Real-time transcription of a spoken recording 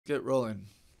Get rolling.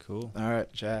 Cool. All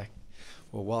right, Jack.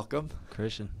 Well, welcome.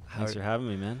 Christian, How? thanks for having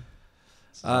me, man.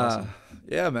 This is Uh, awesome.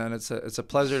 yeah, man. It's a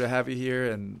pleasure to have you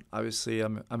here, and obviously,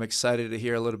 I'm excited to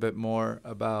hear a little bit more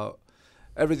about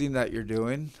everything that you're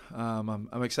doing.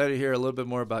 I'm excited to hear a little bit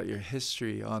more about your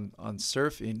history on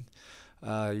surfing.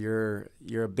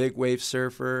 You're a big wave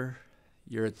surfer.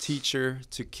 You're a teacher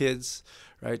to kids,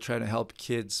 right? Trying to help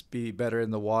kids be better in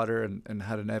the water and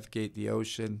how to navigate the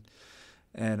ocean.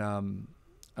 And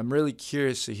I'm really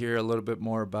curious to hear a little bit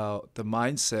more about the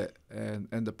mindset and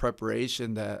the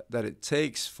preparation that it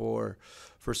takes for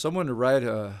someone to ride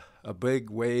a big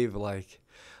wave like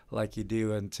you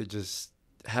do, and to just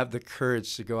have the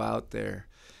courage to go out there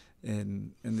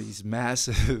in these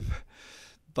massive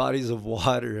bodies of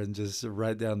water and just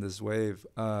ride down this wave.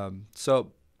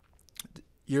 So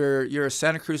you're a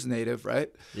Santa Cruz native, right?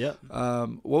 Yep.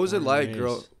 What was it Born and like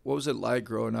raised. What was it like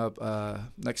growing up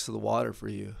next to the water for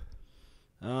you?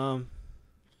 Um,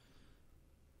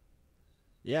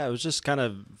 yeah, it was just kind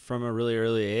of from a really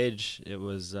early age. It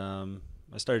was I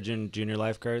started junior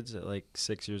lifeguards at like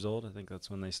 6 years old. I think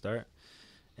that's when they start.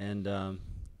 And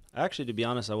actually, to be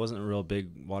honest, I wasn't a real big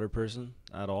water person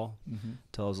at all Mm-hmm.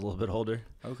 until I was a little bit older.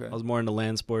 Okay. I was more into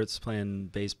land sports, playing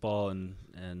baseball and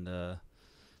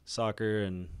soccer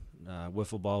and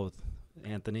wiffle ball with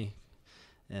Anthony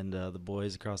and the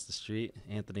boys across the street,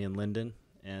 Anthony and Lyndon.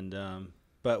 And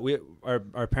but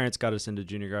our parents got us into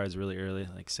junior guards really early,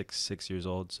 like 6 years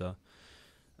old. So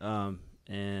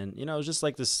and it was just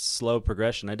like this slow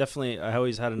progression. I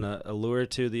always had an allure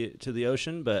to the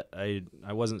ocean, but I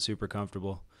wasn't super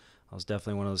comfortable. I was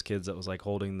definitely one of those kids that was like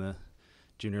holding the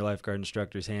junior lifeguard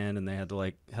instructor's hand, and they had to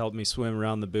like help me swim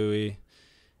around the buoy.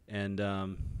 And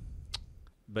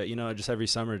but just every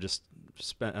summer, just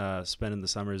spending the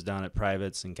summers down at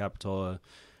privates in Capitola,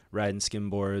 riding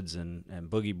skimboards and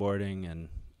boogie boarding. And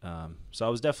so I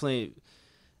was definitely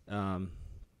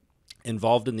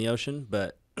involved in the ocean,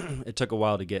 but it took a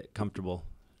while to get comfortable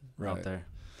out Right. there.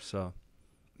 So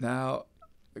Now,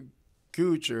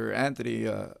 Gooch or Anthony,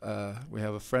 we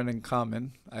have a friend in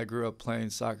common. I grew up playing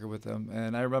soccer with him,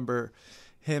 and I remember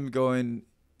him going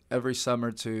every summer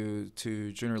to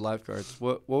junior lifeguards.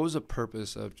 What was the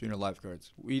purpose of junior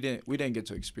lifeguards? We didn't get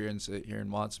to experience it here in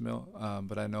Watsonville,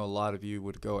 but I know a lot of you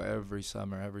would go every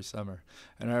summer.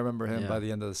 And I remember him yeah, by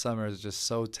the end of the summer is just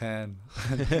so tan.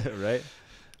 right.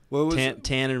 What was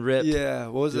Tan and ripped, yeah?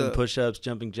 What was doing the push-ups,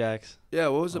 jumping jacks, Yeah,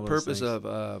 what was the all those purpose things.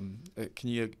 of can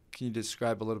you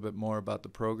describe a little bit more about the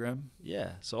program?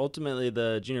 Yeah. So ultimately,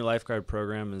 the junior lifeguard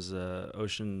program is a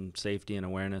ocean safety and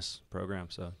awareness program.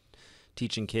 So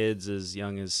teaching kids as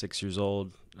young as 6 years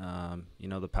old,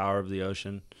 the power of the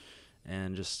ocean,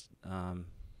 and just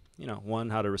one,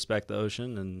 how to respect the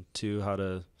ocean, and two, how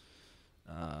to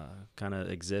kind of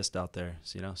exist out there.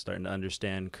 So, starting to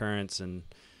understand currents and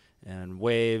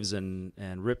waves and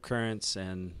rip currents,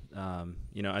 and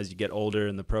as you get older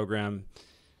in the program,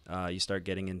 you start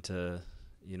getting into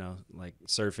like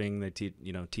surfing. They teach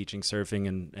teaching surfing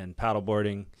and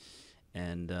paddleboarding,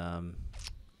 and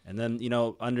then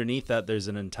underneath that there's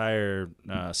an entire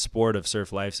sport of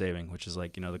surf lifesaving, which is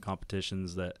like the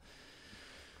competitions that,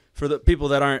 for the people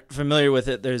that aren't familiar with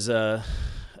it, there's a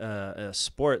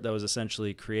sport that was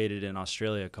essentially created in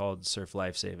Australia called surf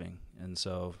lifesaving. And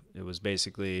so it was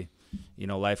basically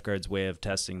lifeguards' way of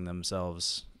testing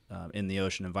themselves in the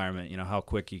ocean environment, how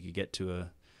quick you could get to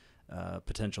a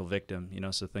potential victim.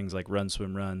 So things like run,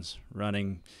 swim, runs,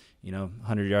 running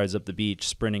 100 yards up the beach,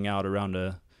 sprinting out around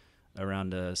a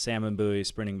salmon buoy,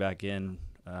 sprinting back in,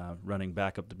 running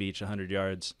back up the beach 100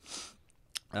 yards.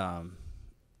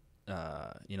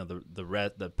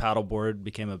 The paddleboard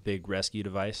became a big rescue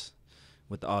device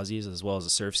with the Aussies, as well as a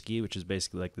surf ski, which is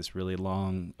basically like this really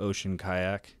long ocean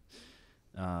kayak.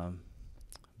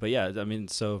 But yeah, I mean,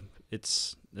 so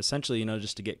it's essentially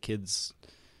just to get kids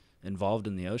involved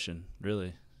in the ocean,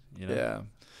 really. Yeah,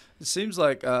 it seems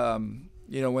like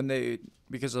when they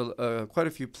because quite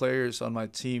a few players on my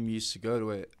team used to go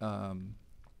to it, and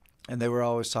they were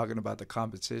always talking about the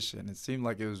competition. It seemed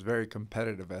like it was very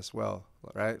competitive as well,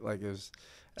 right? Like it was.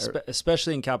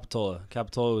 Especially in Capitola.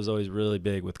 Capitola was always really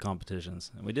big with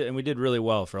competitions, and we did really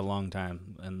well for a long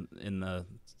time in the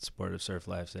sport of surf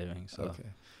lifesaving. So Okay.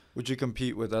 Would you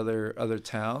compete with other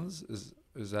towns?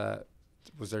 Is that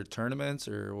Was there tournaments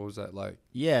or what was that like?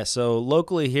 yeah, so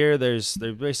locally here, there's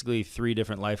basically three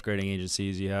different lifeguarding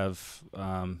agencies. You have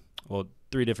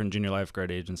three different junior lifeguard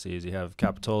agencies. You have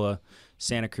Capitola,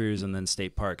 Santa Cruz, and then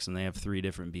state parks, and they have three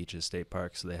different beaches, state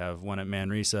parks. So they have one at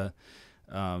Manresa,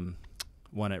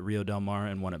 one at Rio Del Mar,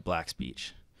 and one at Black's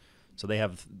Beach. So they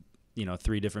have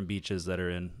three different beaches that are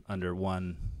in under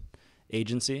one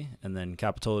agency, and then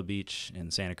Capitola Beach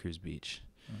and Santa Cruz Beach.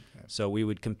 Okay. So we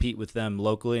would compete with them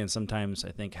locally, and sometimes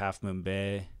I think Half Moon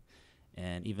Bay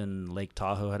and even Lake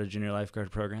Tahoe had a junior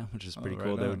lifeguard program, which is pretty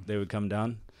cool. They would come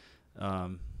down.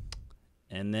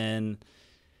 And then,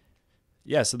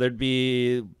 so there'd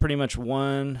be pretty much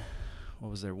one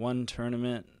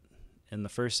tournament in the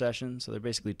first session. So they're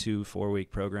basically 2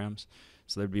 4-week programs.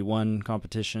 So there'd be one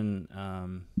competition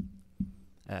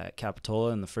at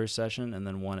Capitola in the first session, and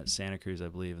then one at Santa Cruz, I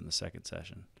believe, in the second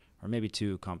session, or maybe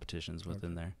 2 competitions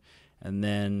within there. And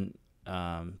then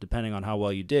depending on how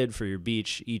well you did for your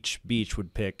beach, each beach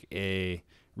would pick a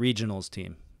regionals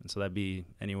team. And so that'd be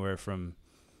anywhere from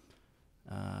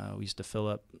we used to fill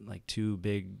up like 2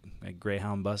 big like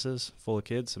Greyhound buses full of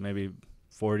kids, so maybe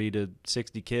 40 to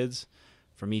 60 kids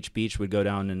from each beach would go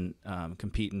down and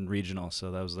compete in regionals.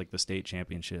 So that was like the state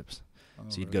championships.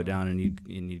 So you'd go down and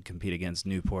you'd compete against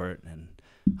Newport and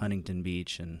Huntington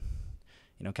Beach, and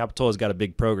Capitola's got a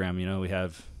big program. We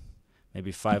have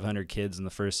maybe 500 kids in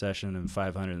the first session and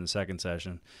 500 in the second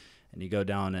session, and you go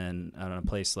down and on a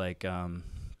place like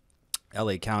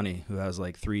LA County, who has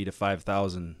like 3,000 to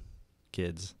 5,000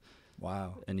 kids.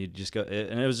 Wow! And you just go,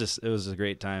 and it was a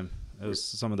great time. It was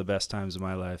some of the best times of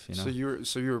my life. So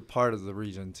you were part of the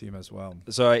region team as well.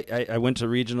 So I went to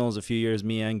regionals a few years.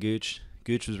 Me and Gooch.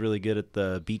 Gooch was really good at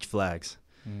the beach flags,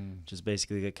 which is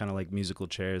basically kind of like musical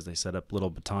chairs. They set up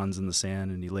little batons in the sand,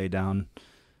 and you lay down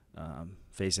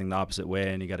facing the opposite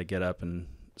way, and you got to get up and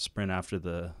sprint after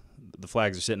the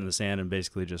flags are sitting in the sand, and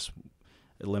basically just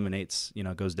eliminates,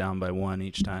 goes down by 1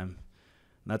 each time.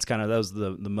 And that was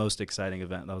the most exciting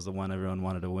event. That was the one everyone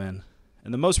wanted to win.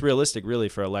 And the most realistic, really,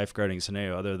 for a lifeguarding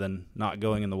scenario, other than not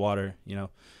going in the water.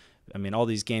 I mean, all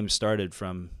these games started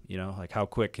from, like how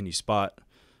quick can you spot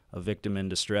a victim in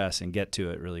distress and get to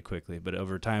it really quickly. But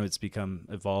over time, it's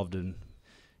evolved and,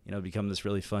 become this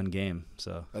really fun game.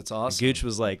 So that's awesome. Gooch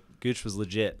was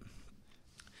legit.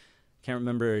 Can't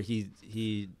remember.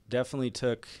 He definitely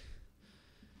took,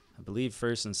 I believe,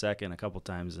 first and second a couple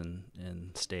times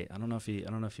in state. I don't know if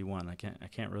he won. I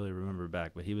can't really remember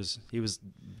back, but he was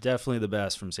definitely the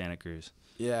best from Santa Cruz.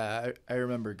 Yeah, I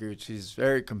remember Gooch. He's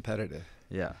very competitive.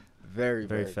 Yeah.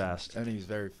 Very fast. And he's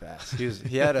very fast. He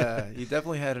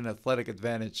definitely had an athletic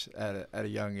advantage at a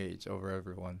young age over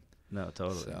everyone. No,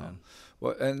 totally. So, man.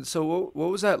 what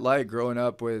was that like growing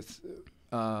up with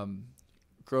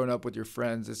your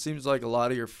friends? It seems like a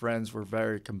lot of your friends were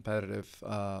very competitive,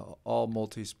 all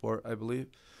multi-sport, I believe,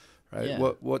 right? Yeah.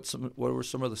 What were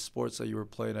some of the sports that you were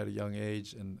playing at a young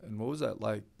age, and what was that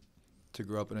like to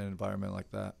grow up in an environment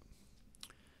like that?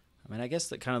 I mean, I guess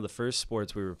that kind of the first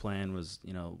sports we were playing was,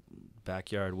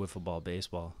 backyard wiffle ball,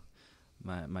 baseball.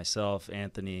 Myself,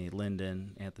 Anthony,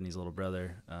 Lyndon, Anthony's little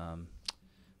brother,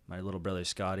 my little brother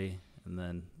Scotty, and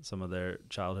then some of their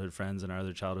childhood friends and our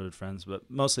other childhood friends. But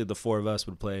mostly the 4 of us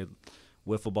would play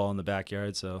wiffle ball in the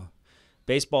backyard. So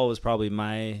baseball was probably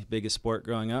my biggest sport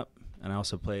growing up. And I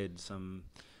also played some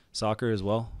soccer as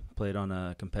well. Played on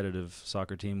a competitive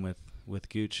soccer team with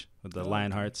Gooch, with the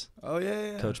Lionhearts. Oh,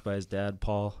 yeah. Coached by his dad,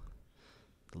 Paul,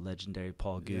 the legendary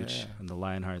Paul Gooch, Yeah. and the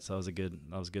Lionhearts. That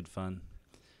was good fun.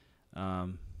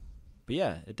 But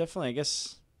yeah, it definitely, I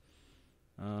guess,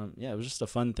 it was just a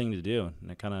fun thing to do,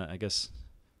 and it kind of, I guess,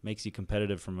 makes you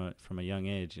competitive from a young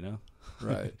age,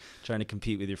 Right. Trying to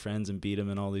compete with your friends and beat them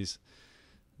in all these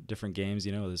different games,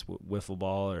 this wiffle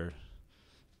ball or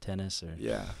tennis or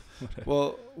yeah.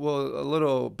 Well, a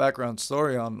little background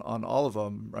story on all of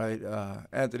them, right?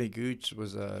 Anthony Gooch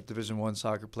was a Division I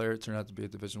soccer player. Turned out to be a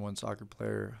Division I soccer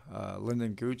player.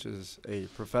 Lyndon Gooch is a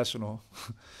professional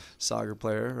soccer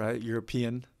player, right?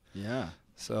 European. Yeah.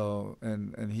 So,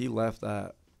 and he left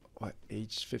at what,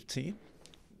 age 15?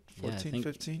 14,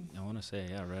 15? I want to say,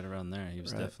 right around there. He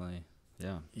was definitely,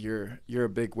 You're a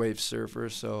big wave surfer,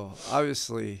 so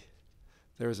obviously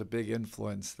there was a big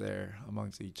influence there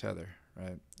amongst each other,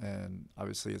 right? And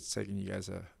obviously it's taken you guys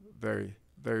a very,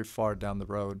 very far down the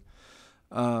road.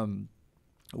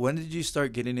 When did you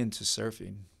start getting into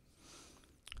surfing?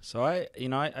 So I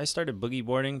started boogie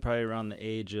boarding probably around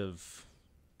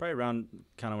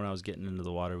kind of when I was getting into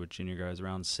the water with junior guys,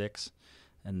 around 6.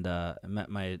 And I met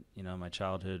my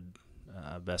childhood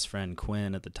best friend,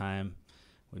 Quinn, at the time.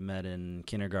 We met in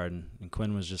kindergarten, and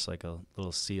Quinn was just like a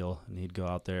little seal, and he'd go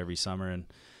out there every summer and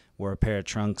wore a pair of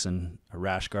trunks and a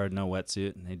rash guard, no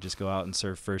wetsuit, and he'd just go out and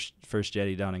surf first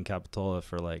jetty down in Capitola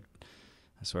for like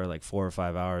 4 or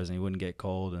 5 hours, and he wouldn't get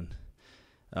cold. And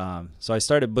so I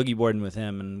started boogie boarding with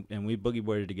him, and we boogie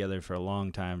boarded together for a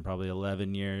long time, probably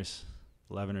 11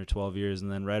 or 12 years, and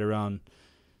then right around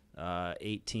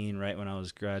 18, right when I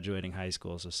was graduating high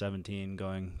school. So 17,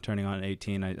 turning on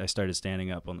 18, I started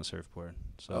standing up on the surfboard.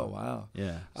 So, Oh, wow.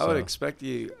 Yeah. I would expect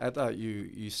I thought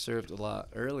you surfed a lot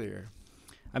earlier.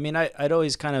 I mean, I'd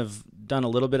always kind of done a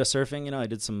little bit of surfing. You know, I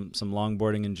did some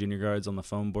longboarding in junior guards on the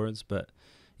foam boards, but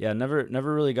yeah, never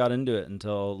really got into it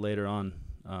until later on.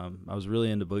 I was really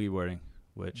into boogie boarding,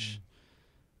 which,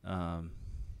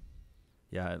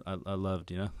 yeah, I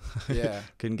loved, you know. Yeah.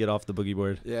 Couldn't get off the boogie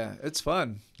board. Yeah, it's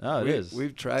fun. Oh, it is.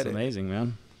 We've tried it. It's amazing,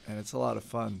 man. And it's a lot of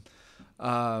fun.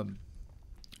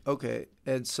 Okay,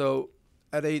 and so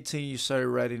at 18, you started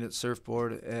riding at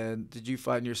surfboard, and did you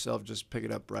find yourself just pick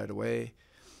it up right away?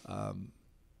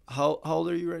 How old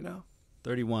are you right now?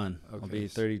 31. Okay. I'll be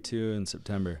 32 in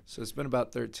September. So it's been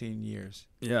about 13 years.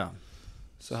 Yeah.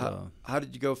 So how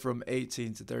did you go from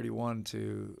 18 to 31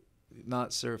 to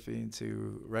not surfing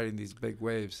to riding these big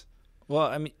waves? Well,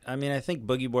 I mean, I think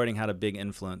boogie boarding had a big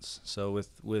influence. So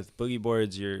with boogie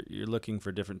boards, you're looking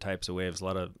for different types of waves.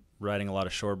 Riding a lot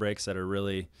of shore breaks that are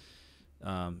really,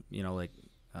 you know, like,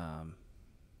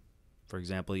 for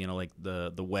example, you know, like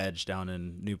the wedge down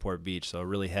in Newport Beach. So a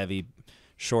really heavy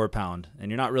shore pound, and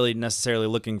you're not really necessarily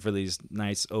looking for these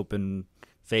nice open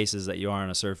faces that you are on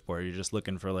a surfboard. You're just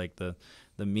looking for like the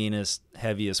meanest,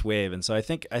 heaviest wave. And so I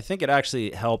think it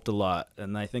actually helped a lot,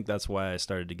 and I think that's why I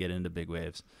started to get into big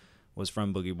waves, was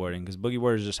from boogie boarding, because boogie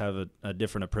boarders just have a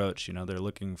different approach. You know, they're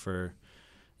looking for,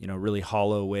 you know, really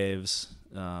hollow waves,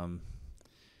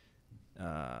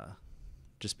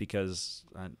 just because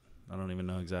I don't even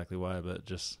know exactly why, but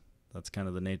just that's kind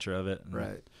of the nature of it. And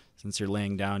right. Since you're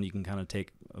laying down, you can kind of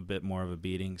take a bit more of a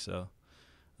beating. So,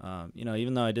 you know,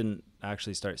 even though I didn't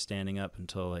actually start standing up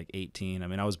until like 18, I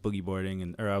mean, I was boogie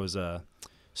boarding I was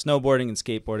snowboarding and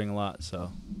skateboarding a lot.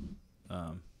 So,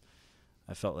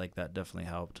 I felt like that definitely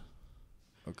helped.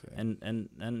 Okay.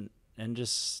 And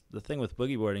just the thing with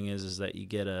boogie boarding is that you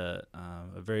get a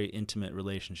very intimate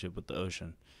relationship with the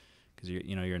ocean, because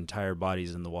you know, your entire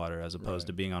body's in the water, as opposed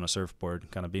to being on a surfboard,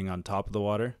 kind of being on top of the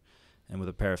water and with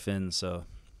a pair of fins. So,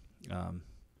 and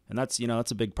that's, you know,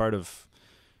 that's a big part of,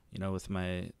 you know, with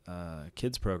my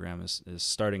kids program is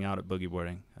starting out at boogie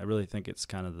boarding. I really think it's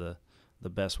kind of the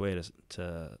best way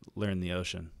to learn the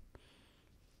ocean.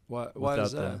 Why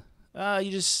is that?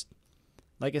 You just,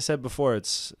 like I said before,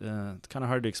 it's kind of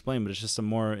hard to explain, but it's just a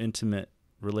more intimate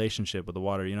relationship with the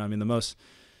water. You know, I mean, the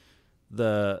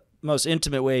most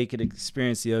intimate way you could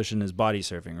experience the ocean is body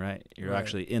surfing, right? You're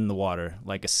actually in the water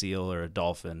like a seal or a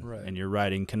dolphin, and you're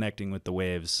riding, connecting with the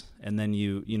waves. And then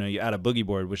you add a boogie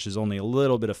board, which is only a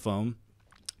little bit of foam,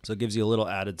 so it gives you a little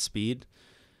added speed.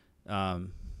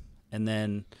 And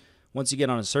then once you get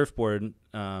on a surfboard,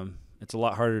 it's a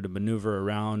lot harder to maneuver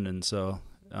around, and so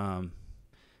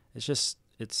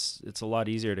it's a lot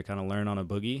easier to kind of learn on a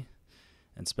boogie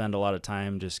and spend a lot of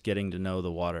time just getting to know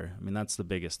the water. I mean, that's the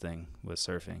biggest thing with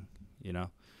surfing, you know.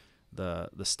 The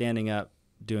standing up,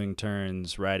 doing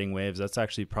turns, riding waves, that's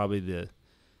actually probably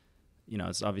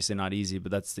it's obviously not easy,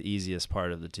 but that's the easiest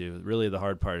part of the two. Really, the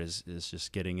hard part is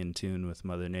just getting in tune with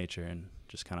Mother Nature and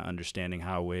just kind of understanding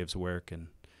how waves work and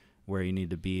where you need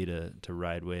to be to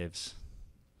ride waves.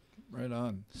 Right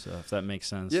on. So if that makes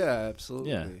sense. Yeah,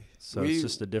 absolutely. Yeah. So it's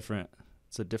just a different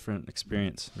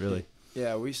experience, really.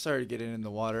 Yeah, we started getting in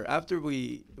the water after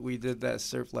we did that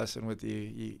surf lesson with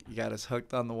you. You got us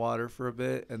hooked on the water for a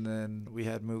bit, and then we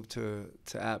had moved to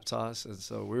Aptos, and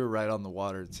so we were right on the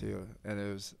water too. And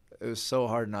it was so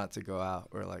hard not to go out.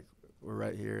 We're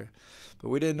right here, but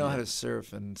we didn't know how to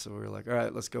surf, and so we were like, all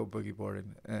right, let's go boogie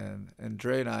boarding. And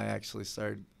Dre and I actually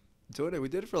started doing it. We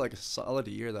did it for like a solid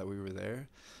year that we were there.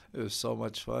 It was so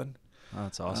much fun. Oh,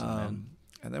 that's awesome, man.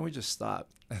 And then we just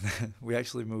stopped, and then we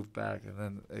actually moved back, and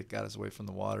then it got us away from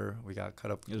the water. We got cut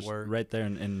up with work. Right there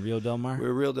in Rio Del Mar? We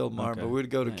were Rio Del Mar, Okay. but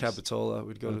we'd go to Nice. Capitola.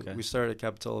 We started at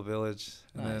Capitola Village,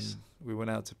 and then we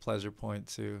went out to Pleasure Point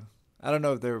too. I don't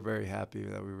know if they were very happy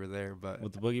that we were there, but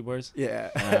With the boogie boards?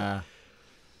 yeah.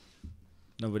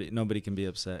 Nobody can be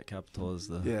upset. Capitola's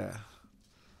the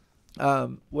Yeah.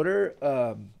 What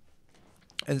are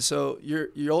and so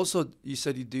you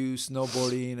said you do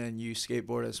snowboarding and you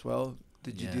skateboard as well.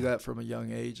 Did you do that from a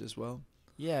young age as well?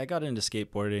 Yeah, I got into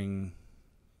skateboarding,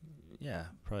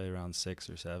 probably around 6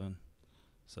 or 7.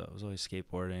 So it was always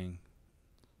skateboarding.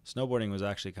 Snowboarding was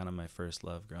actually kind of my first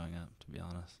love growing up, to be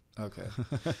honest. Okay.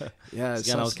 Yeah.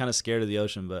 Again, I was kind of scared of the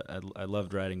ocean, but I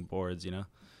loved riding boards, you know.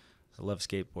 I love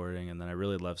skateboarding, and then I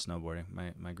really love snowboarding.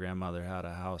 My grandmother had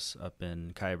a house up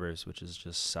in Kybers, which is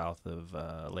just south of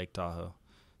Lake Tahoe,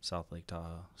 South Lake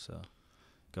Tahoe. So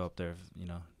go up there, you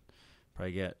know.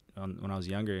 Probably when I was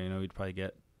younger, you know, we'd probably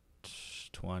get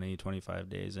 20, 25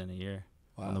 days in a year.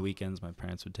 Wow. On the weekends, my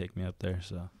parents would take me up there.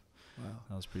 So Wow.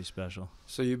 That was pretty special.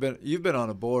 So you've been on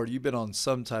a board. You've been on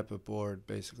some type of board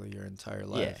basically your entire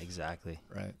life. Yeah, exactly.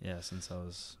 Right. Yeah, since I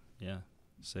was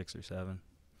 6 or 7.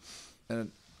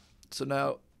 And so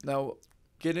now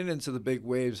getting into the big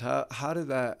waves, how did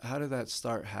that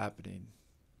start happening?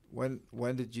 When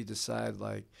did you decide,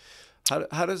 like,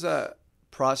 how does that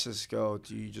process go?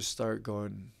 Do you just start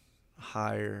going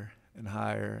higher and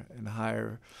higher and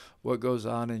higher? What goes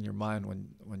on in your mind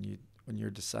when you're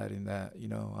deciding that,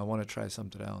 I want to try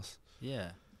something else?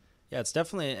 Yeah, it's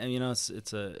definitely, and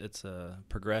it's a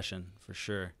progression for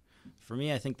sure. For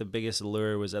me, I think the biggest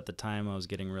allure was at the time I was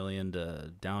getting really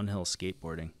into downhill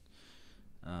skateboarding.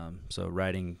 So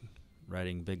riding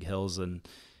big hills, and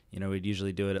we'd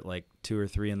usually do it at like 2 or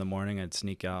 3 in the morning. I'd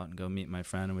sneak out and go meet my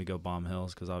friend, and we go bomb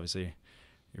hills because obviously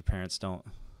your parents don't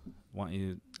want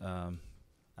you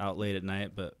out late at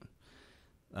night, but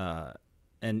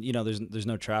and there's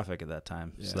no traffic at that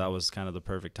time, so that was kind of the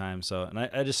perfect time. So, and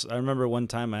I remember one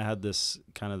time I had this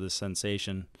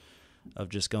sensation of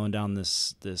just going down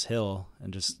this hill,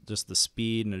 and just the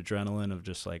speed and adrenaline of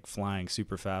just like flying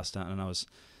super fast down, and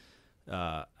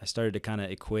I started to kind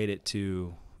of equate it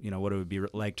to what it would be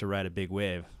like to ride a big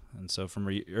wave. And so from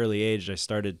an early age I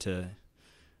started to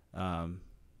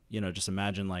just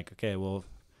imagine, like, okay, well,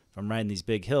 if I'm riding these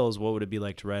big hills, what would it be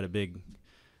like to ride a big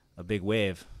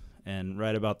wave? And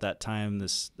right about that time,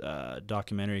 this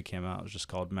documentary came out. It was just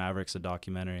called Mavericks, a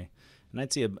documentary. And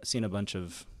I'd seen a bunch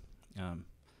of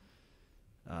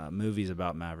movies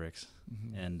about Mavericks.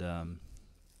 Mm-hmm. And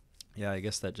I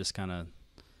guess that just kind of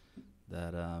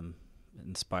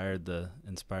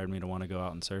inspired me to want to go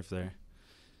out and surf there.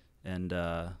 And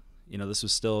this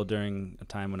was still during a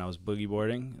time when I was boogie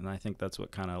boarding, and I think that's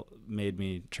what kind of made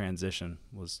me transition,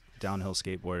 was downhill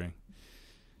skateboarding.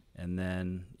 And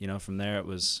then, from there it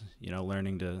was,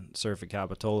 learning to surf at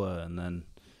Capitola, and then,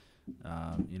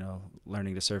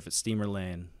 learning to surf at Steamer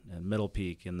Lane and Middle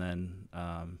Peak. And then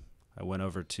I went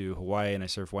over to Hawaii and I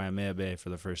surfed Waimea Bay for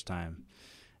the first time.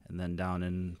 And then down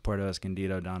in Puerto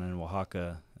Escondido, down in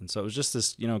Oaxaca. And so it was just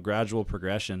this, gradual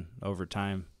progression over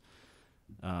time.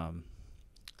 And,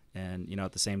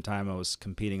 at the same time, I was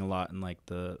competing a lot in like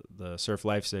the surf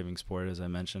life-saving sport. As I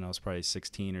mentioned, I was probably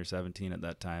 16 or 17 at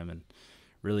that time, and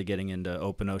really getting into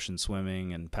open ocean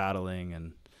swimming and paddling.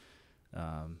 And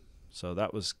so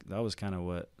that was kind of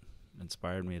what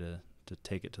inspired me to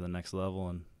take it to the next level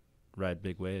and ride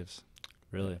big waves,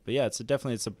 really. But yeah, it's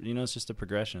just a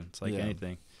progression. It's like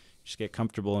anything. You just get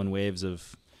comfortable in waves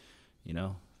of,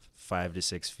 5 to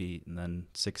 6 feet, and then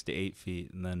 6 to 8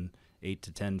 feet, and then 8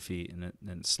 to 10 feet, and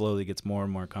it slowly gets more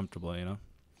and more comfortable.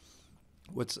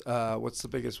 What's the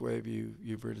biggest wave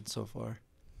you've ridden so far?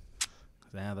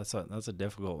 Yeah, that's a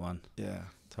difficult one. Yeah,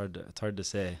 it's hard to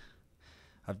say.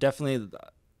 I've definitely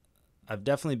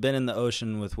been in the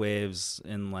ocean with waves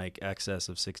in like excess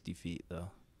of 60 feet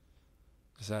though.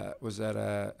 Was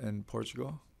that in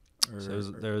Portugal?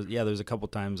 There was a couple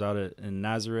times out in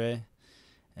Nazaré,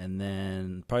 and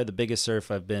then probably the biggest surf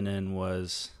I've been in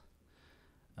was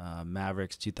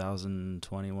Mavericks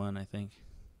 2021, I think.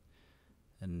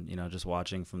 And just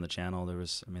watching from the channel, there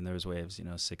was waves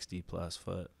 60 plus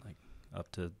foot, like up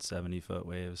to 70 foot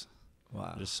waves.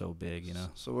 Wow, just so big.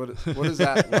 So what is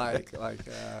that like? Like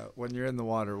when you're in the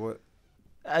water, what?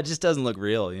 It just doesn't look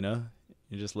real. You're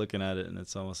just looking at it, and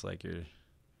it's almost like you're,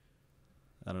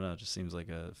 I don't know, it just seems like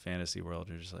a fantasy world.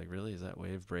 You're just like, really? Is that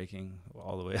wave breaking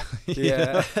all the way?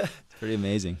 Yeah. It's pretty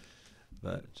amazing,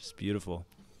 but just beautiful.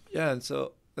 Yeah, and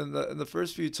so in the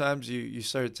first few times you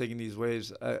started taking these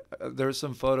waves, there were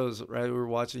some photos, right? We were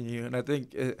watching you, and I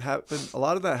think it happened. A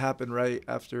lot of that happened right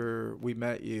after we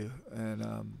met you,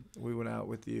 and we went out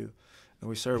with you, and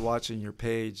we started watching your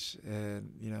page, and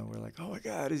we're like, oh my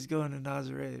God, he's going to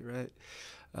Nazaré, right?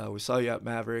 We saw you at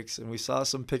Mavericks, and we saw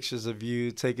some pictures of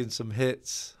you taking some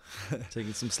hits,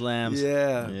 taking some slams.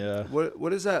 Yeah.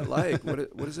 What is that like?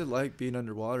 What is it like being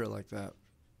underwater like that?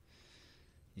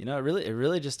 It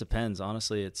really just depends.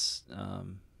 Honestly, it's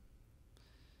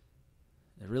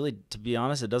to be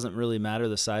honest, it doesn't really matter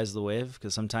the size of the wave,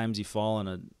 because sometimes you fall in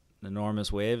an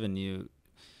enormous wave, and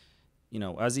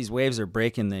as these waves are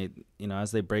breaking, they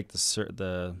as they break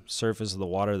the surface of the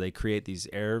water, they create these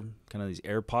air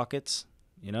pockets.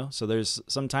 So there's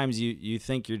sometimes you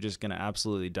think you're just gonna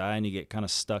absolutely die, and you get kind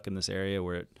of stuck in this area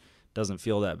where it doesn't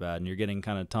feel that bad, and you're getting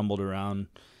kind of tumbled around,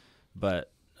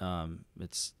 but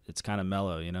it's kind of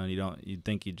mellow, and you'd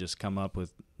think you'd just come up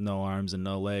with no arms and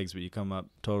no legs, but you come up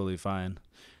totally fine.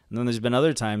 And then there's been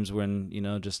other times when,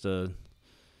 just a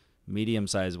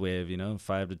medium-sized wave,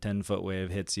 5 to 10 foot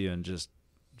wave hits you and just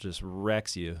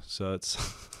wrecks you. So it's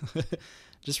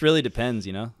just really depends,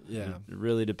 Yeah. It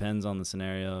really depends on the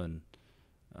scenario. And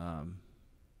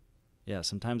yeah,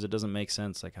 sometimes it doesn't make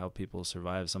sense like how people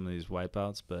survive some of these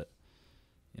wipeouts, but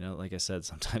like I said,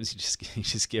 sometimes you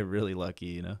just get really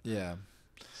lucky. Yeah.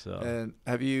 So. And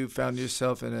have you found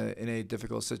yourself in a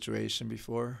difficult situation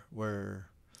before where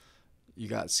you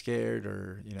got scared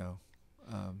or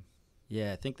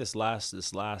Yeah, I think this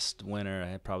last winter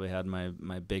I probably had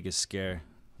my biggest scare.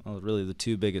 Well, really the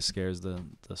two biggest scares: the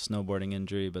snowboarding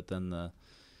injury, but then the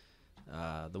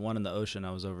one in the ocean.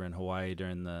 I was over in Hawaii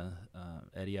during the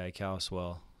Eddie Aikau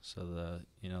swell. So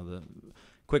the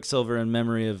Quicksilver in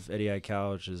memory of Eddie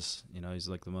Aikau, which is he's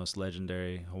like the most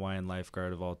legendary Hawaiian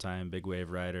lifeguard of all time, big wave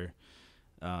rider.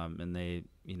 And they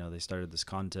started this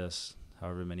contest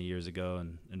however many years ago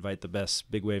and invite the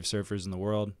best big wave surfers in the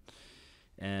world.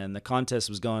 And the contest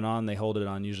was going on. They hold it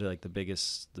on usually like the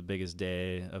biggest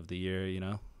day of the year,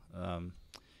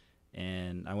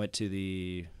 and I went to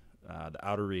the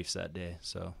outer reefs that day.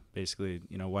 So basically,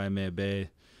 Waimea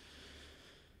Bay,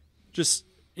 just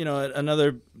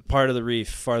another part of the reef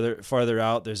farther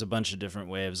out. There's a bunch of different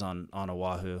waves on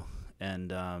Oahu,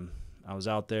 and I was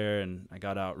out there and I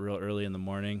got out real early in the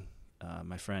morning.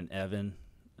 My friend Evan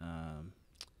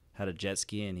had a jet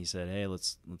ski, and he said, "Hey,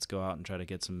 let's go out and try to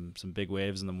get some big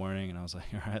waves in the morning." And I was like,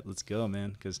 "All right, let's go,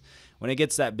 man." Because when it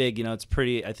gets that big, it's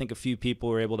pretty. I think a few people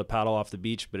were able to paddle off the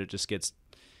beach, but it just gets,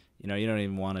 you don't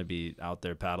even want to be out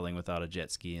there paddling without a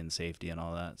jet ski and safety and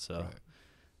all that. So,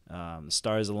 right. The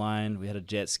stars aligned. We had a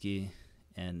jet ski,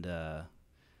 and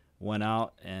went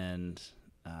out. And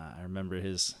I remember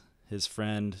his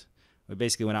friend. We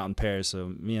basically went out in pairs.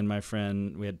 So me and my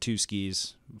friend, we had two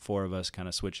skis, four of us kind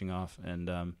of switching off,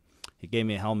 and he gave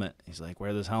me a helmet. He's like,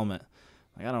 "Wear this helmet."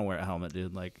 I'm like, "I don't wear a helmet,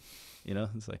 dude." Like,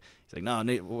 it's like, he's like, "No,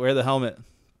 wear the helmet."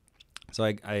 So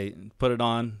I put it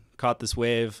on, caught this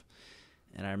wave,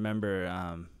 and I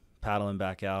remember paddling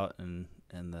back out and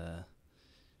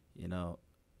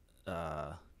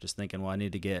just thinking, well, I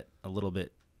need to get a little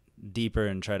bit deeper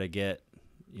and try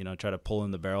to pull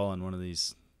in the barrel on one of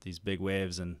these big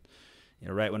waves. And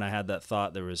right when I had that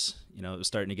thought, there was, it was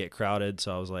starting to get crowded.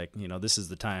 So I was like, this is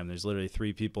the time. There's literally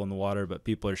 3 people in the water, but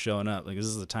people are showing up. Like, this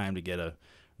is the time to get a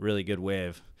really good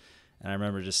wave. And I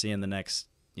remember just seeing the next,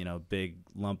 big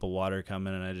lump of water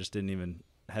coming, and I just didn't even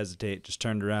hesitate. Just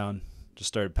turned around, just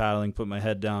started paddling, put my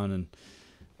head down, and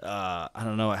I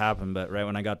don't know what happened, but right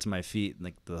when I got to my feet,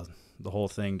 like the whole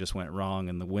thing just went wrong,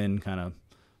 and the wind kind of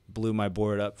blew my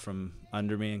board up from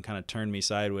under me and kind of turned me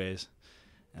sideways.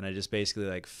 And I just basically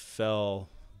like fell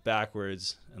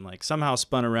backwards and like somehow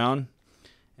spun around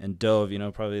and dove,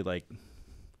 probably like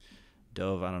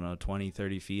dove, I don't know, 20,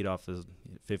 30 feet off a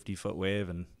 50-foot wave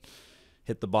and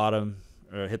hit the bottom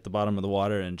of the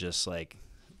water. And just like,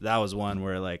 that was one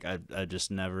where like I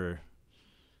just never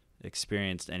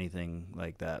experienced anything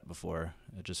like that before.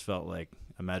 It just felt like,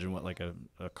 imagine what like a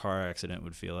car accident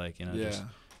would feel like, just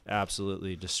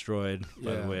absolutely destroyed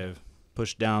by the wave,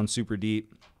 pushed down super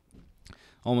deep.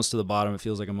 Almost to the bottom. It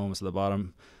feels like I'm almost to the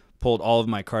bottom. Pulled all of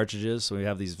my cartridges. So we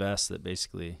have these vests that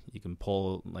basically you can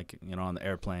pull, like, on the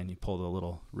airplane. You pull the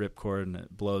little rip cord and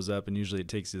it blows up, and usually it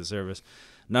takes you to service.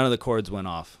 None of the cords went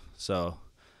off. So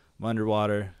I'm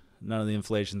underwater. None of the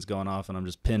inflation's going off, and I'm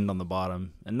just pinned on the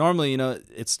bottom. And normally,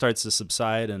 it starts to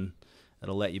subside and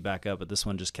it'll let you back up. But this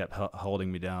one just kept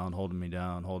holding me down.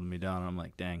 And I'm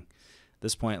like, dang. At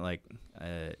this point, like,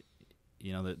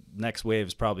 the next wave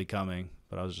is probably coming.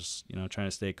 But I was just, trying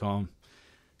to stay calm,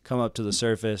 come up to the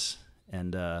surface.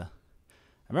 And I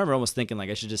remember almost thinking, like,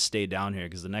 I should just stay down here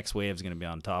because the next wave is going to be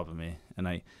on top of me. And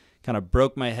I kind of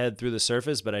broke my head through the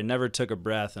surface, but I never took a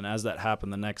breath. And as that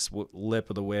happened, the next lip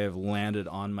of the wave landed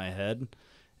on my head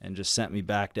and just sent me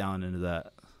back down into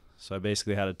that. So I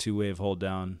basically had a 2-wave hold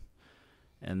down.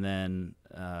 And then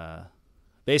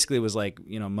basically it was like,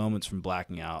 moments from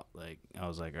blacking out. Like, I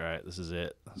was like, all right, this is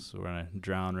it. So we're going to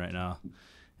drown right now.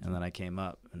 And then I came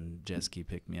up, and jet ski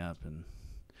picked me up, and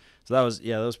so that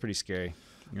was pretty scary.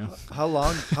 How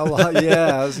long?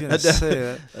 Yeah, I was gonna say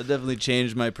that. That definitely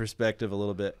changed my perspective a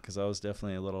little bit because I was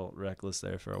definitely a little reckless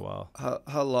there for a while.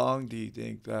 How long do you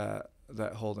think that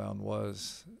hold down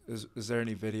was? Is there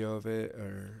any video of it,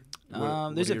 or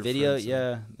there's a video?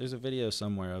 Yeah, there's a video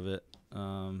somewhere of it.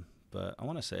 But I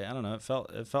want to say, I don't know. It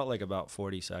felt like about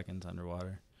 40 seconds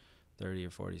underwater, 30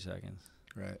 or 40 seconds.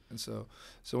 Right. And so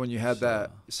when you had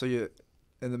that, so you,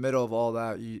 in the middle of all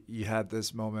that, you had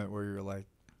this moment where you're like,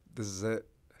 this is it.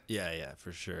 Yeah,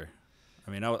 for sure.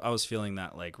 I mean, I was feeling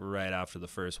that like right after the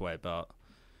first wipeout,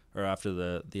 or after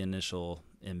the initial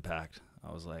impact.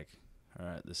 I was like, all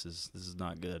right, this is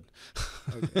not good.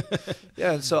 Okay.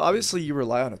 Yeah. And so obviously you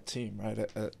rely on a team, right?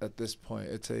 At this point,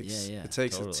 it takes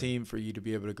totally. a team for you to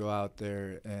be able to go out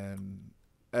there and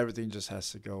everything just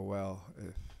has to go well,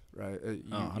 right? Oh,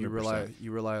 You 100%.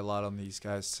 rely a lot on these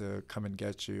guys to come and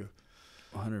get you.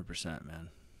 100%,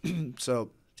 man.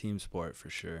 So Team sport for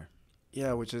sure.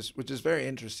 yeah, which is very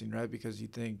interesting, right? Because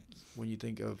when you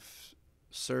think of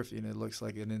surfing, it looks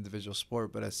like an individual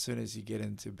sport, but as soon as you get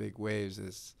into big waves,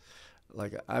 it's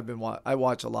like I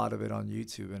watch a lot of it on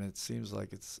YouTube, and it seems like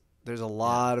there's a Yeah.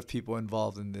 lot of people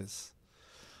involved in this.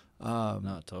 Um,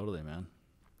 No, totally, man.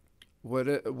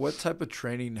 what type of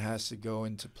training has to go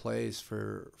into place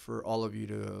for all of you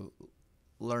to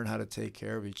learn how to take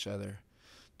care of each other?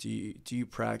 Do you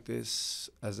practice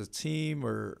as a team,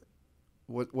 or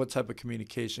what type of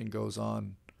communication goes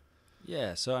on?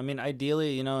 Yeah, so I mean,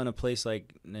 ideally, in a place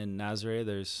like in Nazare,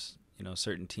 there's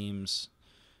certain teams,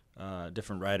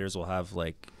 different riders will have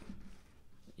like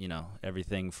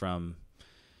everything from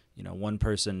one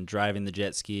person driving the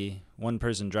jet ski, one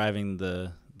person driving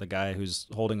the guy who's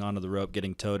holding onto the rope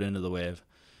getting towed into the wave,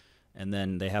 and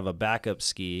then they have a backup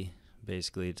ski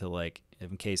basically to like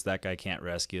in case that guy can't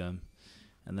rescue him,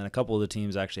 and then a couple of the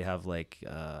teams actually have like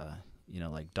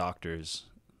like doctors,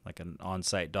 like an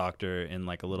on-site doctor in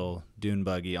like a little dune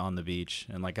buggy on the beach,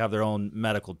 and like have their own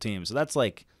medical team. So that's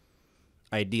like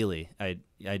ideally,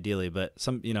 but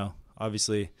some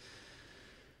obviously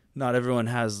not everyone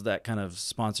has that kind of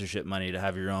sponsorship money to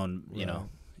have your own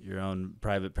your own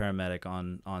private paramedic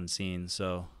on scene.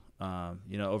 So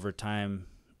over time,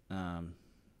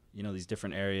 these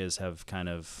different areas have kind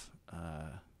of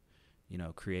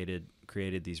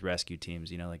created these rescue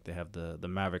teams. Like they have the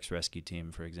Mavericks rescue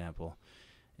team, for example,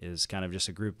 is kind of just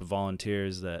a group of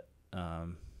volunteers that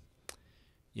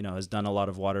has done a lot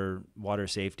of water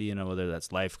safety, whether that's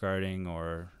lifeguarding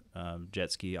or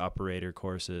jet ski operator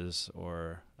courses,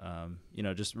 or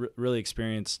just really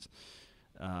experienced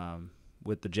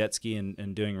with the jet ski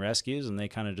and doing rescues, and they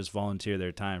kind of just volunteer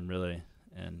their time really,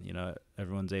 and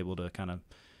everyone's able to kind of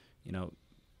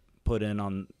put in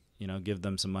on give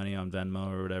them some money on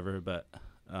Venmo or whatever, but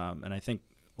and I think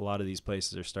a lot of these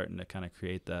places are starting to kind of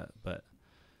create that, but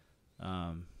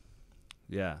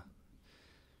yeah.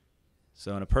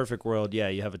 So in a perfect world, yeah,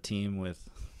 you have a team with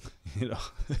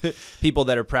people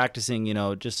that are practicing,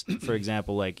 just for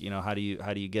example, like, how do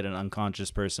you get an unconscious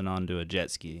person onto a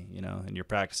jet ski, and you're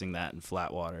practicing that in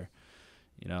flat water.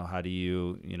 How do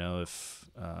you, if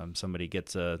somebody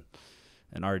gets an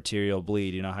arterial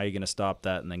bleed, how are you going to stop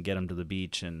that and then get them to the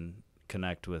beach and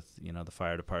connect with, the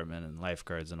fire department and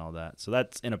lifeguards and all that. So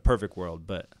that's in a perfect world.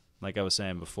 But like I was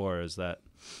saying before, is that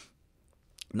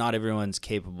not everyone's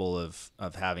capable of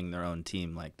having their own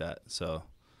team like that. So,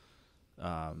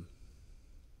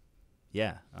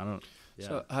 yeah, I don't. Yeah.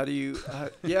 So how do you?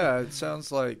 Yeah, it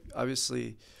sounds like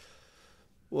obviously.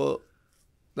 Well,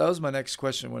 that was my next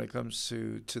question when it comes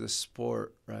to the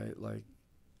sport, right? Like,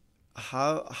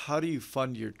 how do you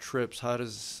fund your trips? How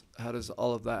does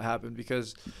all of that happen?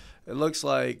 Because it looks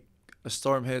like a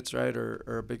storm hits, right,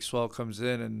 or a big swell comes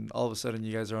in, and all of a sudden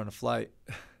you guys are on a flight,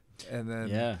 and then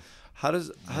Yeah. how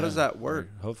does that work?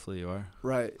 Or hopefully you are.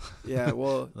 Right. Yeah.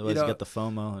 Well, Otherwise you get the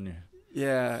FOMO and you're.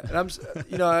 Yeah, and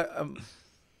I'm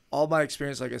all my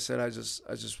experience, like I said, I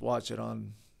just watch it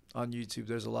on YouTube.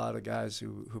 There's a lot of guys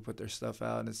who put their stuff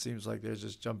out, and it seems like they're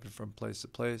just jumping from place to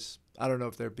place. I don't know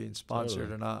if they're being sponsored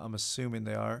Totally. or not. I'm assuming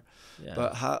they are. Yeah.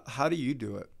 But how do you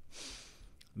do it?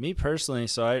 Me personally,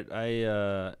 so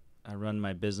I run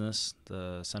my business,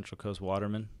 the Central Coast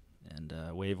Waterman, and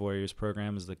Wave Warriors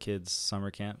program is the kids' summer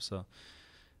camp. So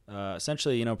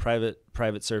essentially,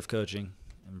 private surf coaching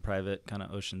and private kind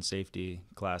of ocean safety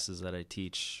classes that I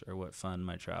teach are what fund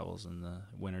my travels in the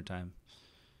wintertime.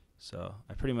 So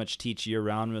I pretty much teach year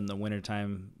round. In the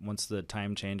wintertime, once the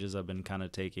time changes, I've been kind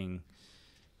of taking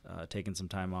some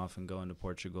time off and going to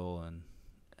Portugal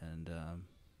and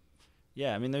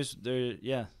yeah, I mean that's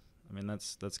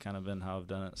kind of been how I've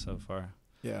done it so far.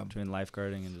 Yeah. Between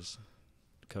lifeguarding and just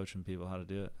coaching people how to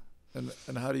do it.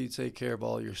 And how do you take care of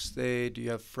all your stay? Do you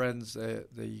have friends that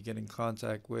you get in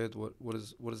contact with? What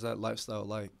is that lifestyle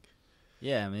like?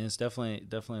 Yeah, I mean it's definitely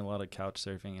a lot of couch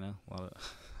surfing, a lot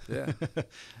of Yeah.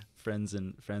 friends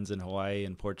in Hawaii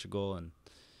and Portugal, and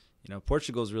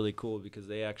Portugal is really cool because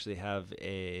they actually have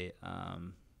a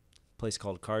place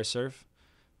called Car Surf,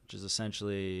 which is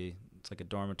essentially it's like a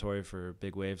dormitory for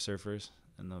big wave surfers,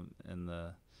 and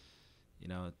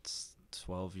it's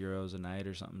 €12 a night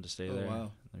or something to stay Oh, there.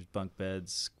 wow. There's bunk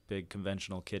beds, big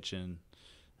conventional kitchen,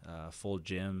 full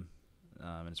gym,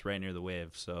 and it's right near the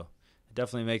wave, so it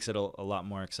definitely makes it a lot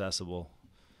more accessible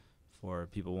for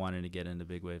people wanting to get into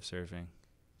big wave surfing,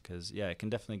 because it can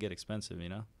definitely get expensive,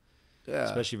 Yeah.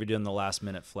 especially if you're doing the last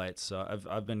minute flights. So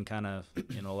I've been kind of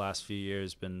the last few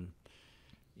years been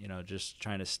just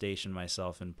trying to station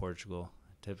myself in Portugal.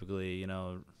 Typically,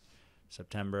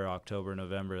 September, October,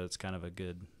 November, that's kind of a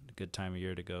good time of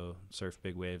year to go surf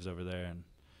big waves over there. And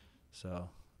so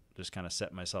just kind of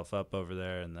set myself up over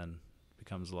there, and then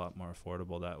becomes a lot more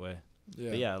affordable that way. Yeah.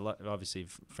 But yeah, obviously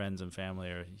friends and family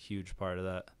are a huge part of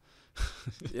that.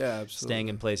 Yeah, absolutely. Staying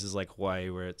in places like Hawaii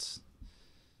where it's,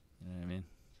 you know what I mean?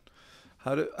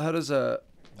 How does a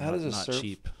not surf?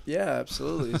 cheap. Yeah,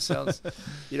 absolutely. It sounds,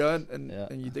 and Yeah.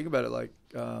 and you think about it like,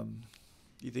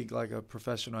 you think like a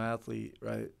professional athlete,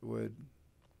 right, would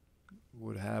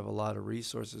have a lot of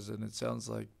resources, and it sounds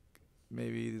like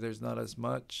maybe there's not as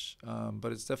much,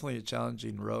 but it's definitely a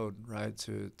challenging road, right,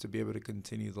 to be able to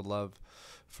continue the love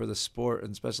for the sport,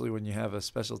 and especially when you have a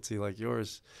specialty like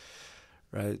yours,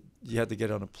 right? You had to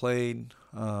get on a plane.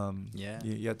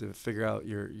 You had to figure out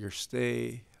your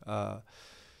stay.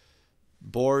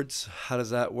 Boards, how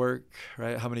does that work,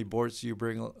 right? How many boards do you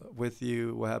bring with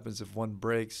you? What happens if one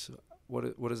breaks?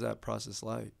 What is that process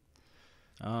like?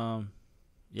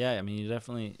 Yeah, I mean, you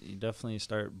definitely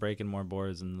start breaking more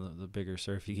boards and the bigger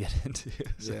surf you get into.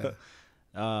 So,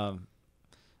 Yeah.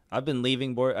 I've been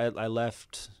leaving board. I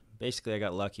left. Basically, I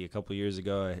got lucky a couple years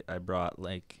ago. I brought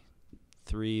like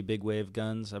 3 big wave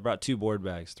guns. I brought 2 board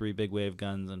bags, 3 big wave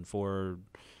guns, and 4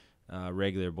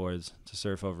 regular boards to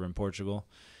surf over in Portugal.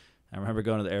 I remember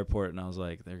going to the airport, and I was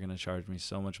like, they're gonna charge me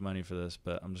so much money for this,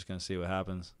 but I'm just gonna see what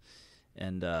happens.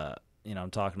 And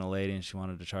I'm talking to a lady, and she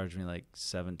wanted to charge me like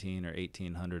 $1,700 or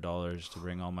 $1,800 to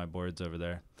bring all my boards over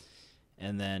there.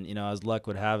 And then, as luck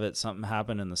would have it, something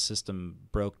happened and the system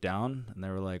broke down, and they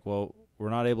were like, well, we're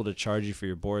not able to charge you for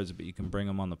your boards, but you can bring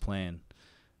them on the plane.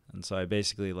 And so I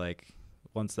basically,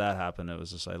 once that happened, it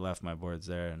was just I left my boards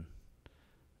there, and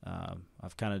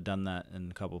I've kind of done that in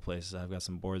a couple of places. I've got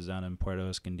some boards down in Puerto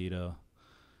Escondido.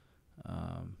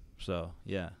 So,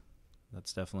 yeah,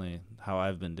 that's definitely how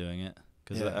I've been doing it.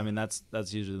 Because, Yeah. I mean, that's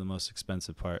usually the most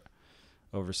expensive part,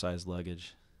 oversized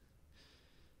luggage.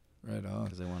 Right on.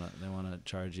 Because they want to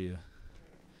charge you.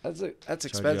 That's Charge you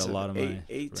expensive. a lot of money.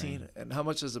 18. And how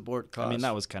much does the board cost? I mean,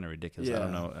 that was kind of ridiculous. I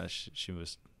don't Yeah. know. She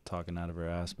was talking out of her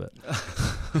ass, but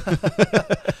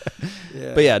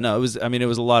Yeah. but yeah, no, it was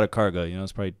a lot of cargo.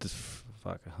 It's probably just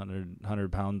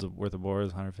 100 pounds worth of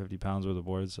boards, 150 pounds worth of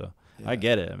boards. So Yeah. I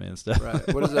get it. I mean, it's stuff. Right.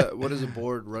 What does a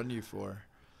board run you for?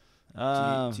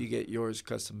 Do you get yours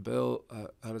custom built?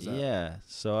 How does that? Yeah.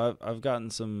 So I've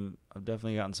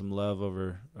definitely gotten some love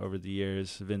over the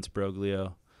years. Vince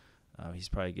Broglio, he's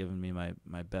probably given me my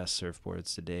best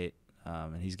surfboards to date,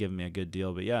 and he's given me a good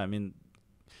deal. But yeah, I mean,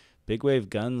 big wave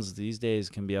guns these days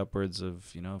can be upwards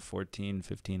of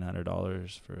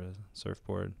 $1,400-$1,500 for a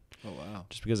surfboard. Oh wow!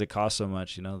 Just because it costs so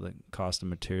much, the cost of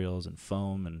materials and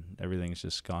foam and everything's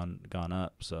just gone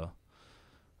up. So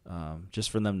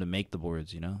just for them to make the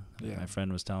boards, Yeah. my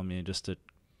friend was telling me just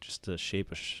to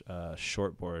shape a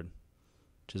short board,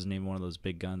 which isn't even one of those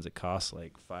big guns, it costs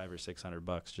like $500 or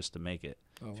 $600 just to make it.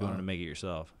 Oh, If you wanted to make it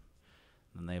yourself,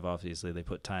 and they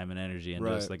put time and energy into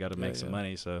this. Right. They got to Yeah, make some yeah.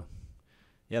 money. So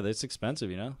yeah, it's expensive,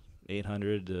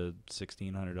 $800 to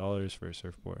 $1,600 for a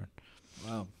surfboard,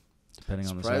 Wow. depending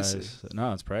It's on the pricey. size.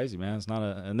 No, it's pricey, man. It's not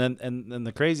and then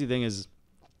the crazy thing is,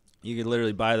 you could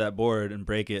literally buy that board and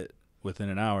break it within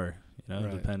an hour.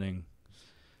 Right. Depending.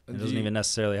 And It do doesn't you- even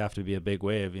necessarily have to be a big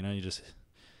wave. You just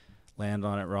land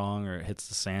on it wrong, or it hits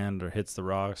the sand, or hits the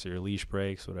rocks, or your leash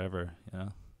breaks, whatever.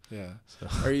 Yeah. So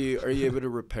Are you able to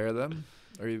repair them?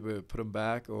 Are you able to put them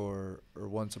back, or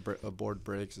once a board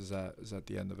breaks, is that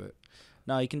the end of it?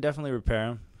 no, you can definitely repair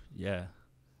them. Yeah.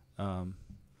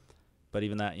 But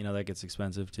even that, that gets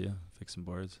expensive too, fixing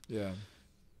boards. Yeah.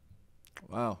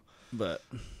 Wow. But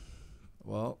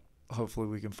Well, hopefully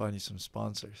we can find you some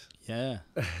sponsors. yeah,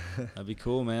 that'd be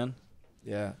cool, man.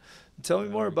 Yeah. Tell me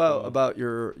more That'd be cool. about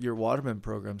your Waterman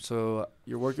program. So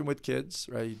you're working with kids,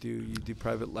 right? You do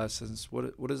private lessons.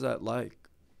 What is that like?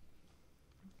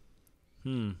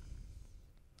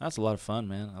 That's a lot of fun,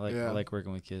 man. I Yeah. like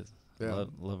working with kids. Yeah. I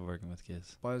love working with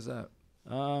kids. Why is that?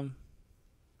 I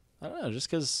don't know, just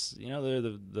because they're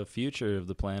the future of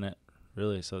the planet,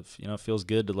 really. So it feels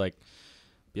good to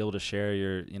be able to share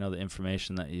your the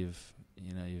information that you've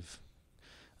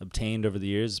obtained over the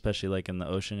years, especially in the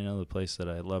ocean, the place that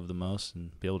I love the most,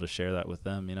 and be able to share that with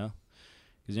them,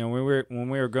 because when we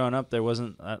were growing up, there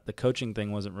wasn't the coaching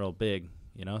thing wasn't real big,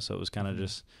 so it was kind of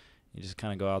just you just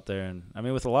kind of go out there, and I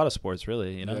mean with a lot of sports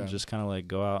really, Yeah. just kind of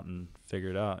go out and figure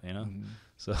it out, Mhm.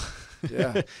 so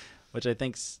Yeah. which I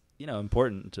think's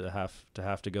important to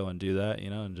have to go and do that,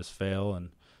 and just fail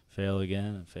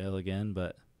again,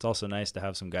 but it's also nice to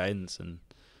have some guidance, and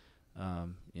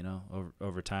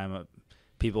over time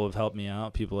people have helped me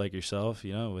out, people like yourself,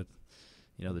 with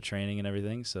the training and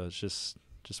everything. So it's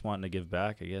just wanting to give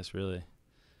back, I guess, really,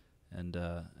 and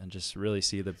just really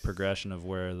see the progression of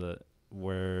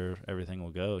where everything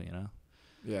will go.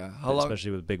 Yeah.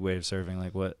 Especially with big wave surfing,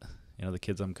 like what the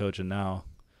kids I'm coaching now.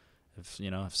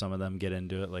 If some of them get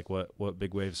into it, like what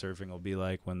big wave surfing will be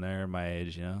like when they're my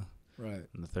age, Right.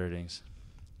 in the 30s.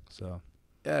 So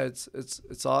yeah,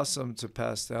 it's awesome to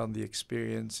pass down the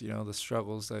experience, the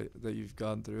struggles that you've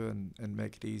gone through, and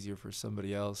make it easier for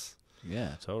somebody else.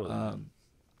 yeah, totally.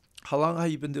 How long have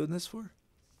you been doing this for?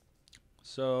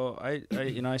 So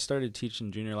I started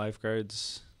teaching junior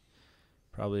lifeguards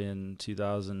probably in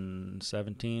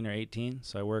 2017 or 18.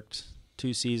 So I worked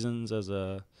 2 seasons as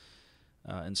a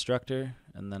instructor,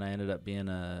 and then I ended up being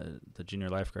the junior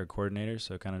lifeguard coordinator,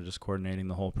 so kind of just coordinating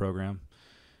the whole program.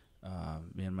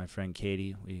 Me and my friend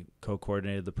Katie, we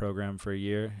co-coordinated the program for a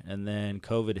year, and then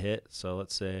COVID hit. So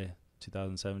let's say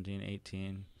 2017,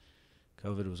 18.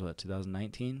 COVID was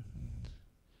 2019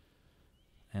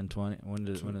 and 20. When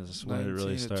did it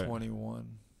really start? 21.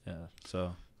 Yeah,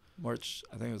 so March.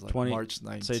 I think it was like March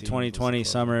 19th. Say 2020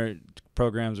 summer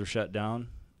programs were shut down,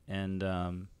 and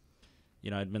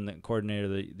I'd been the coordinator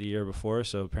the year before,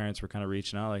 so parents were kind of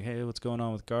reaching out like, hey, what's going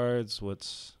on with guards?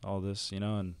 What's all this,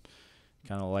 and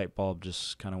kind of a light bulb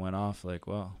just kind of went off like,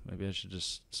 well, maybe I should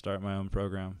just start my own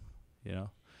program,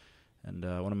 And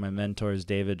one of my mentors,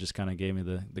 David, just kind of gave me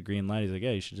the green light. He's like,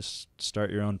 yeah, you should just start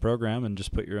your own program and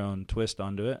just put your own twist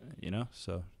onto it,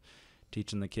 So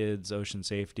teaching the kids ocean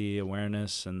safety,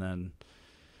 awareness, and then,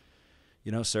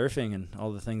 surfing and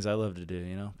all the things I love to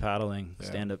do, paddling,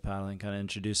 stand-up paddling, kind of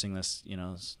introducing this,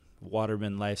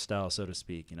 waterman lifestyle, so to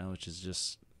speak, which is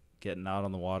just getting out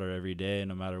on the water every day,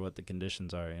 no matter what the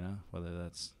conditions are, whether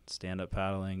that's stand-up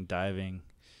paddling, diving,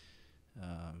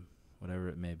 whatever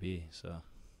it may be. So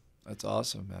that's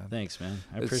awesome, man. Thanks, man.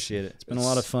 I appreciate it. It's been a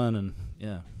lot of fun, and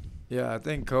yeah, I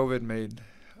think COVID made,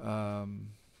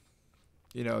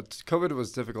 COVID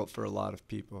was difficult for a lot of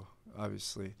people,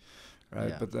 obviously, right?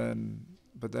 Yeah. But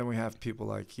then we have people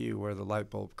like you, where the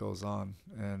light bulb goes on,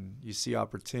 and you see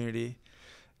opportunity,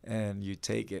 and you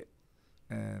take it.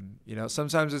 And,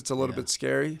 sometimes it's a little bit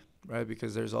scary, right?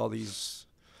 Because there's all these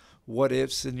what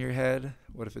ifs in your head.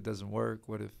 What if it doesn't work?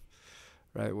 What if,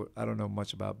 right? I don't know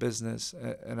much about business.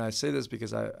 And I say this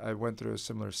because I went through a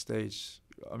similar stage.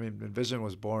 I mean, Envision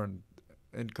was born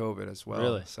in COVID as well.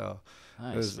 Really? So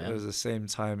nice, it was the same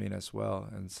timing as well.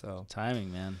 And so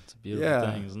timing, man. It's a beautiful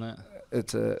thing, isn't it?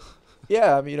 It's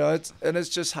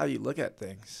just how you look at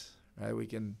things, right?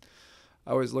 I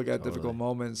always look at difficult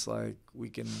moments like we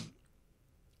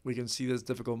can see this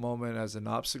difficult moment as an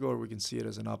obstacle, or we can see it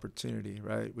as an opportunity,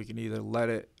 right? We can either let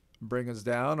it bring us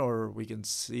down, or we can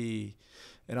see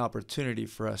an opportunity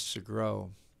for us to grow.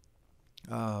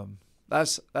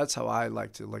 That's how I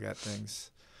like to look at things.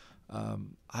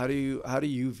 How do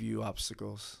you view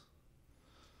obstacles?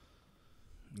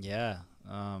 Yeah,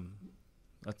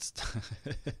 that's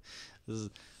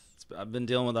I've been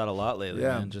dealing with that a lot lately,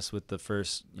 man. Just with the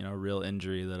first, real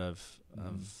injury that I've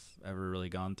ever really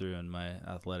gone through in my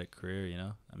athletic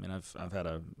career, I mean, I've had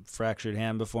a fractured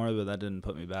hand before, but that didn't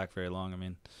put me back very long. I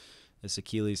mean, this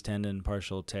Achilles tendon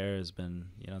partial tear has been,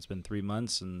 it's been 3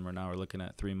 months, and we're looking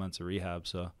at 3 months of rehab.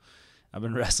 So I've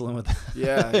been wrestling with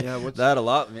that a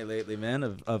lot lately, man,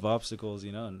 of obstacles,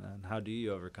 and how do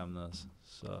you overcome those?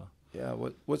 So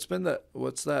what's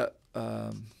that?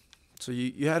 So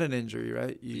you had an injury,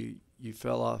 right? You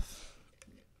fell off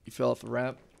a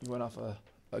ramp. You went off a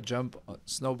jump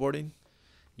snowboarding.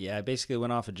 Yeah, I basically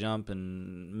went off a jump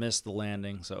and missed the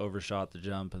landing, so overshot the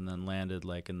jump and then landed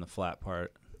like in the flat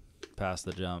part past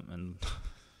the jump and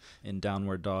in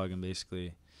downward dog, and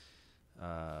basically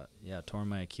tore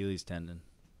my Achilles tendon.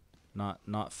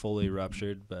 Not fully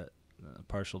ruptured, but a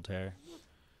partial tear.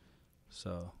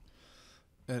 So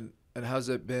and how's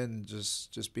it been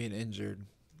just being injured?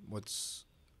 What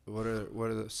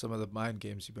are some of the mind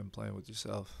games you've been playing with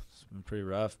yourself? It's been pretty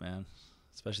rough, man.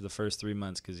 Especially the first 3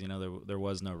 months, because there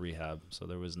was no rehab, so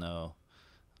there was no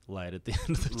light at the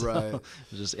end of the tunnel. Right.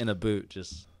 Just in a boot,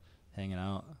 just hanging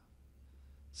out,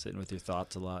 sitting with your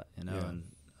thoughts a lot, and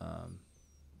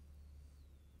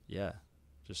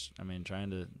just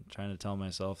trying to tell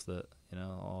myself that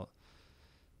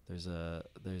there's a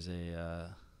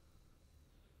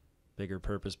bigger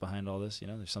purpose behind all this.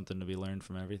 There's something to be learned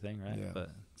from everything, right? Yeah.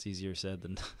 But it's easier said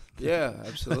than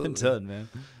absolutely done, man.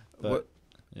 But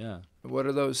what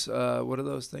are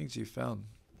those things you found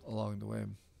along the way?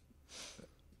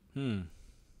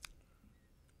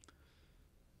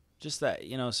 Just that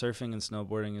surfing and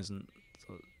snowboarding isn't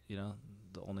the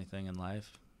only thing in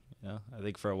life. I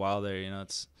think for a while there,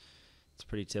 it's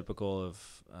pretty typical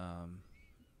of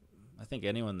I think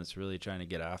anyone that's really trying to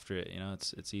get after it,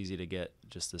 it's easy to get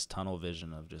just this tunnel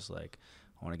vision of just like,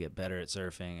 I want to get better at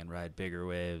surfing and ride bigger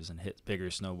waves and hit bigger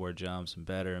snowboard jumps and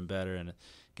better, and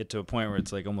get to a point where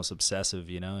it's like almost obsessive,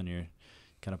 and you're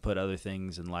kind of put other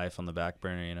things in life on the back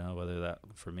burner, whether that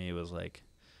for me was like,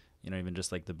 even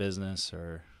just like the business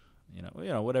or,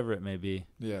 whatever it may be.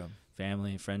 Yeah.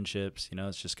 Family, friendships,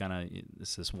 it's just kind of,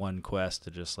 it's this one quest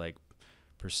to just like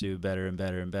pursue better and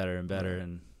better and better and better. Right.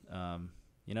 And,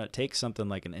 it takes something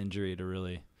like an injury to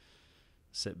really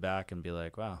sit back and be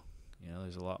like, wow,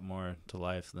 there's a lot more to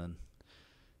life than,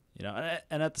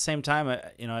 and at the same time,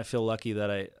 I feel lucky that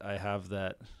I have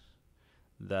that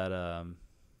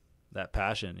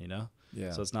passion,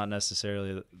 Yeah. So it's not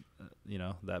necessarily,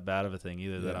 that bad of a thing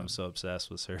either, that Yeah. I'm so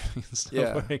obsessed with surfing and stuff.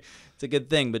 Yeah. It's a good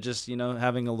thing, but just,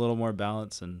 having a little more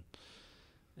balance and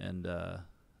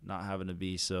not having to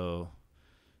be so,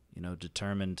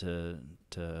 determined to,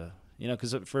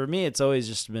 because for me, it's always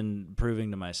just been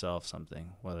proving to myself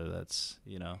something, whether that's,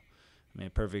 a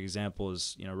perfect example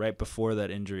is, right before that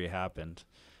injury happened,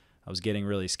 I was getting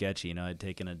really sketchy. I'd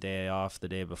taken a day off the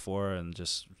day before and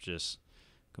just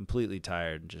completely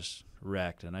tired, just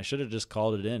wrecked. And I should have just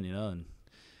called it in, and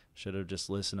should have just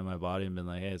listened to my body and been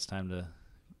like, hey, it's time to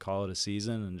call it a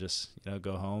season and just,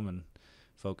 go home and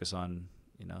focus on,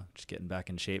 just getting back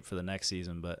in shape for the next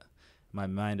season. But in my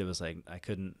mind, it was like I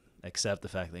couldn't accept the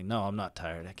fact that, no, I'm not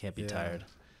tired. I can't be tired.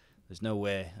 There's no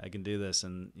way I can do this.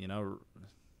 And,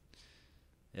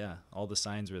 yeah, all the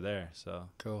signs were there. So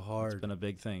Go hard. It's been a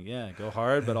big thing. Yeah, go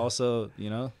hard, but also,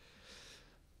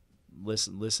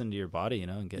 listen to your body,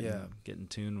 and get in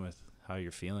tune with how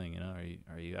you're feeling.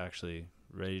 Are you actually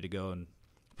ready to go and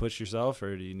push yourself,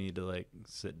 or do you need to like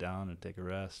sit down and take a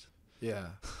rest? Yeah.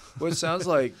 Well, it sounds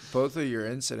like both of your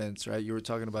incidents, right? You were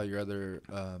talking about your other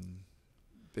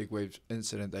big wave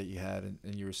incident that you had,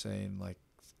 and you were saying like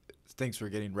things were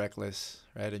getting reckless,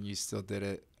 right? And you still did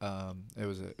it. It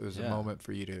was a moment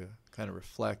for you to kind of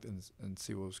reflect and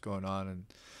see what was going on. And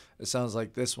it sounds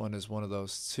like this one is one of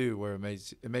those too, where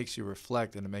it makes you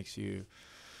reflect, and it makes you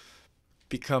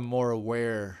become more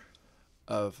aware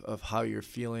of how you're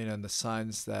feeling and the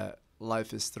signs that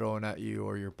life is throwing at you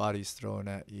or your body's throwing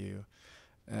at you.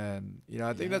 And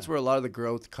I think that's where a lot of the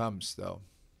growth comes, though,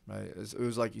 right? It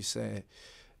was like you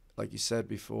said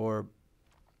before.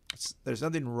 There's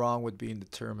nothing wrong with being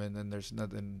determined, and there's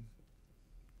nothing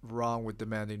wrong with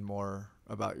demanding more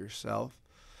about yourself,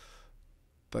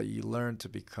 but you learn to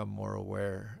become more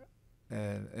aware,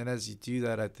 and as you do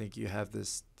that, I think you have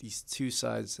these two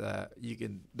sides that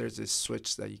there's this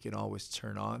switch that you can always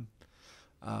turn on,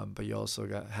 but you also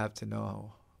have to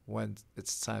know when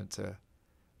it's time to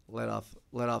let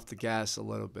off the gas a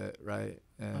little bit, right?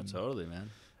 And totally, man.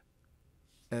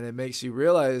 And it makes you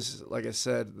realize, like I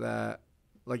said, that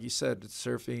like you said,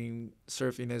 surfing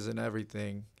isn't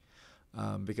everything,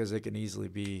 because it can easily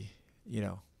be,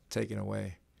 taken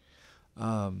away.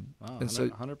 Wow, and so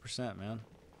 100%, man.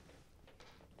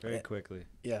 Very quickly.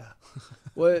 Yeah.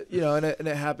 Well, and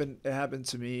it happened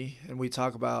to me, and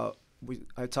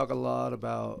I talk a lot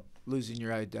about losing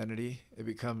your identity. It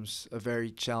becomes a very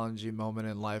challenging moment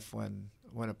in life when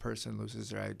a person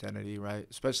loses their identity, right?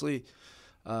 Especially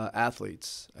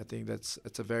athletes. I think it's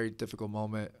a very difficult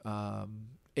moment.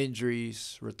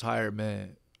 Injuries,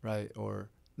 retirement, right, or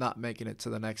not making it to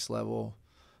the next level.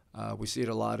 We see it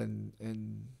a lot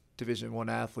in Division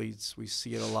I athletes. We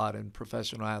see it a lot in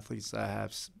professional athletes that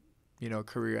have,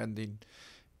 career-ending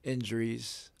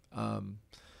injuries.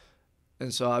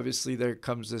 And so obviously there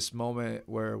comes this moment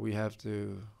where we have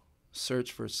to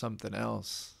search for something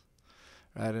else,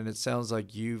 right? And it sounds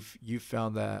like you've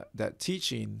found that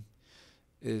teaching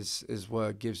is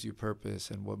what gives you purpose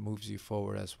and what moves you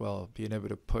forward as well, being able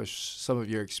to push some of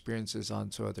your experiences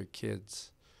onto other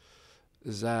kids.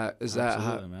 Is that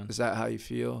how you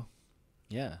feel?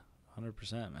 Yeah,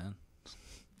 100%, man.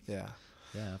 Yeah.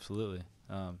 Yeah, absolutely.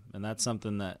 And that's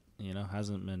something that,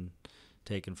 hasn't been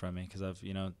taken from me, because I've,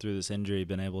 through this injury,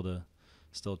 been able to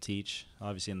still teach.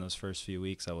 Obviously, in those first few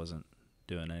weeks, I wasn't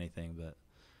doing anything, but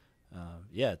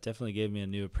it definitely gave me a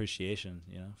new appreciation,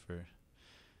 for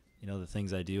the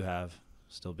things I do have,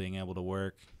 still being able to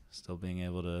work, still being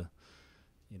able to,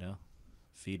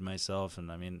 feed myself.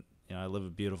 And I mean, I live a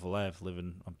beautiful life,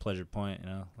 living on Pleasure Point,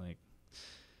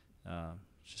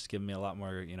 just giving me a lot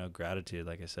more, gratitude,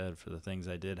 like I said, for the things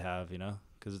I did have,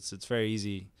 because it's very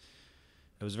easy.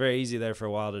 It was very easy there for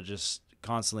a while to just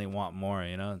constantly want more,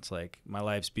 It's like my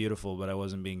life's beautiful, but I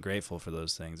wasn't being grateful for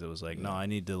those things. It was like, no, I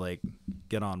need to like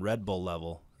get on Red Bull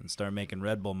level and start making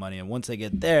Red Bull money. And once I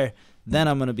get there, then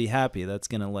I'm going to be happy. That's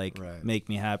going to make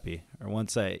me happy. Or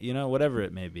once I, whatever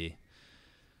it may be.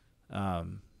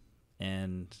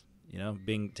 and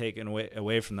being taken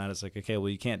away from that, it's like, okay, well,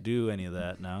 you can't do any of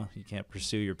that now. You can't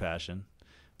pursue your passion,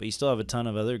 but you still have a ton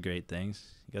of other great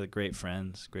things. You got great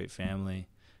friends, great family,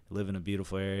 you live in a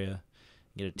beautiful area,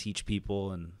 you get to teach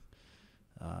people and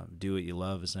do what you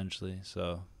love, essentially.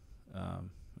 So,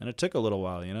 and it took a little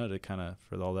while, to kind of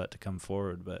for all that to come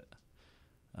forward, but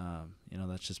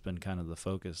that's just been kind of the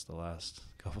focus the last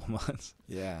couple months.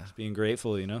 Yeah. Just being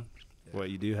grateful, for what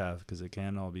you do have, because it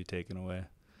can all be taken away.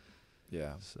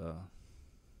 Yeah. So.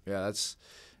 Yeah,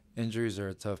 injuries are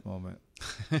a tough moment.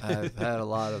 I've had a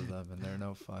lot of them, and they're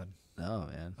no fun. Oh,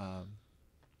 man.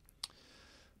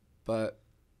 But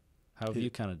how have you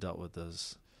kind of dealt with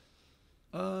those?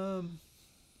 I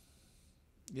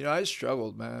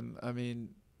struggled, man. I mean,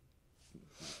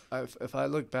 if I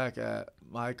look back at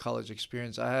my college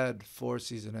experience, I had 4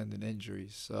 season-ending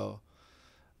injuries. So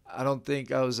I don't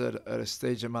think I was at a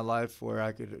stage in my life where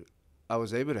I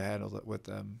was able to handle it with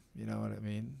them. You know what I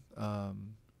mean?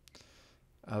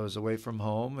 I was away from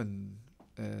home, and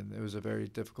it was a very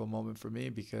difficult moment for me,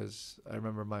 because I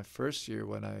remember my first year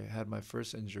when I had my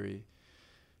first injury.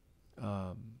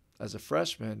 As a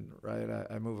freshman, right,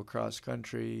 I move across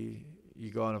country. You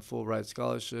go on a full ride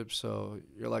scholarship, so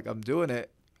you're like, I'm doing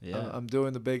it. Yeah. I'm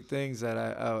doing the big things that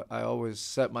I always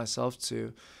set myself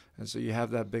to, and so you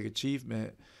have that big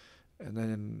achievement, and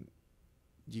then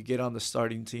you get on the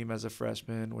starting team as a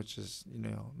freshman, which is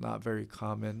not very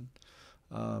common,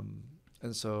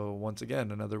 and so once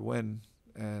again another win,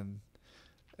 and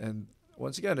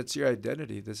once again it's your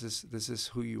identity. This is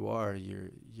who you are.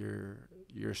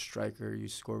 You're a striker. You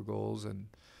score goals, and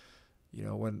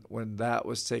when that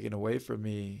was taken away from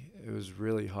me, it was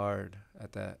really hard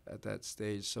at that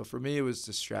stage. So for me, it was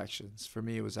distractions. For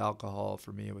me, it was alcohol.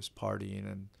 For me, it was partying,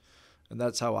 and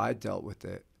that's how I dealt with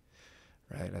it,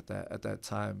 right, at that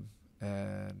time.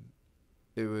 And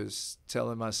it was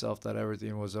telling myself that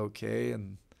everything was okay,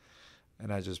 and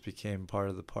I just became part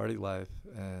of the party life,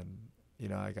 and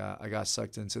I got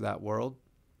sucked into that world,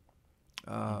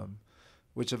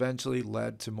 which eventually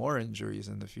led to more injuries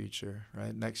in the future,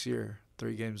 right? Next year,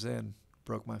 3 games in,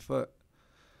 broke my foot.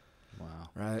 Wow.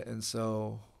 Right? And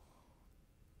so,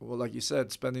 well, like you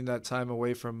said, spending that time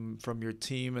away from your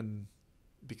team, and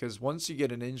because once you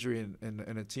get an injury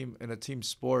in a team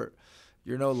sport,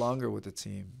 you're no longer with the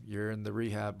team. You're in the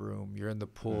rehab room, you're in the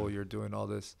pool, you're doing all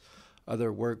this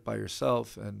other work by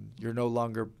yourself, and you're no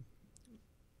longer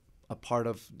a part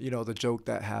of, the joke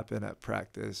that happened at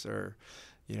practice, or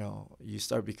you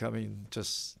start becoming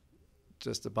just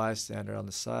a bystander on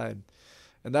the side,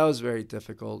 and that was very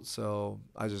difficult. So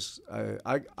I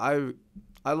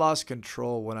lost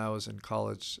control when I was in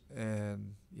college,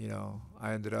 and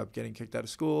I ended up getting kicked out of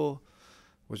school,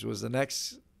 which was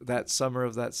that summer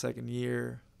of that second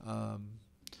year.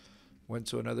 Went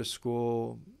to another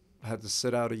school, had to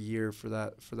sit out a year for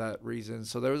that reason.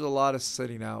 So there was a lot of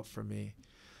sitting out for me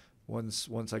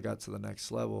once I got to the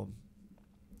next level.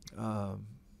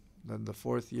 Then the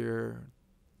 4th year,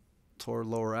 tore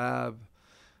lower ab.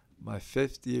 My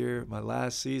 5th year, my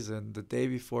last season, the day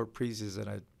before preseason,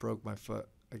 I broke my foot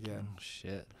again. Oh,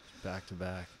 shit. Back to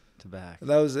back to back.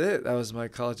 And that was it. That was my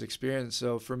college experience.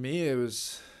 So for me,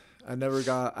 I never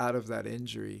got out of that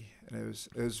injury, and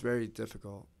it was very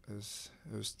difficult. It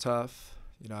was tough.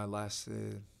 I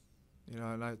lasted,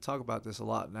 and I talk about this a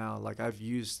lot now. Like, I've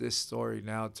used this story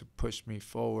now to push me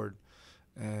forward.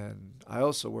 And I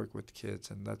also work with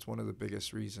kids, and that's one of the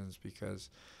biggest reasons, because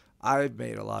I've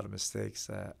made a lot of mistakes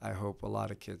that I hope a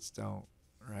lot of kids don't,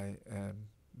 right? And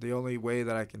the only way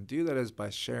that I can do that is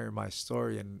by sharing my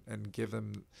story and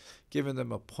giving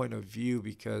them a point of view,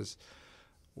 because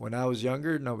when I was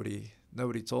younger, nobody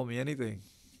told me anything.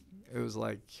 It was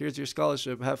like, here's your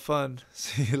scholarship, have fun,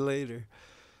 see you later.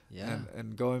 Yeah.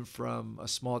 And going from a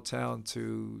small town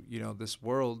to,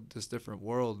 this different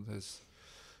world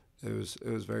it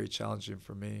was very challenging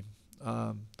for me.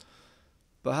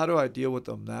 But how do I deal with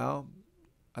them now?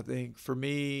 I think for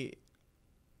me,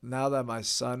 now that my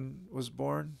son was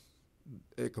born,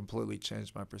 it completely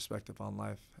changed my perspective on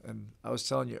life. And I was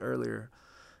telling you earlier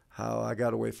how I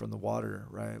got away from the water,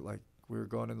 right? Like, we were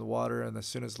going in the water, and as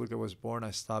soon as Luca was born,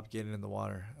 I stopped getting in the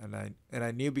water. And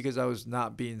I knew, because I was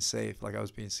not being safe, like I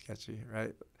was being sketchy,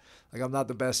 right? Like, I'm not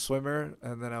the best swimmer,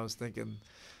 and then I was thinking,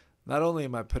 not only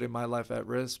am I putting my life at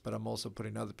risk, but I'm also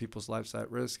putting other people's lives at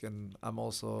risk, and I'm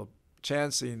also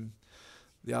chancing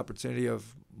the opportunity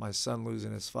of my son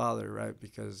losing his father, right,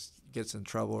 because he gets in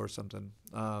trouble or something.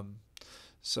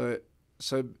 So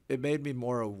it made me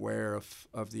more aware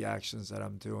of the actions that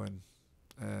I'm doing,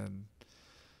 and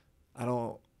I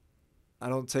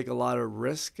don't take a lot of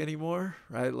risk anymore,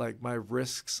 right? Like, my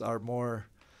risks are more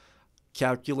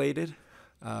calculated,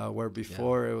 where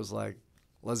before it was like,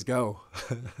 let's go.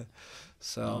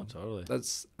 So totally.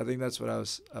 I think that's what I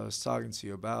was talking to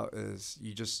you about, is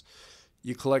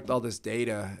you collect all this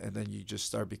data, and then you just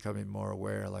start becoming more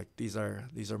aware, like these are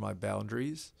my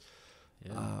boundaries.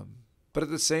 Yeah. But at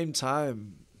the same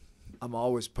time, I'm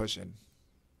always pushing,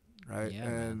 right? Yeah,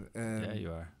 man. And Yeah,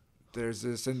 you are. there's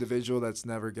this individual that's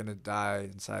never gonna die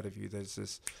inside of you. There's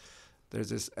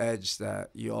this edge that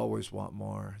you always want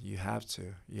more. You have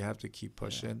to keep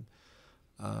pushing.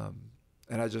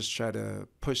 And I just try to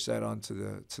push that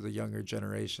onto the younger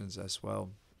generations as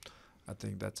well. I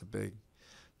think that's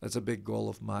a big goal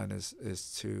of mine,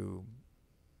 is to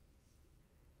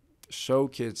show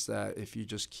kids that if you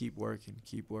just keep working,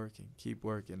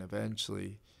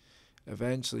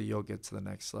 eventually you'll get to the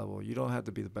next level. You don't have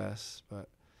to be the best, but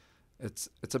it's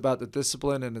about the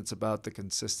discipline, and it's about the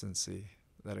consistency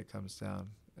that it comes down.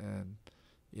 And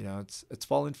it's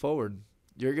falling forward.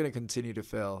 You're going to continue to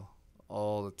fail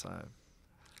all the time.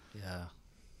 Yeah.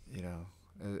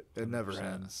 It never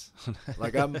 100%. ends.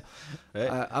 Like I'm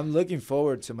I'm looking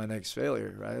forward to my next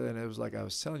failure, right? And it was like I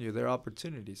was telling you, there are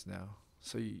opportunities now.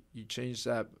 So you change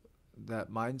that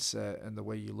mindset and the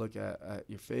way you look at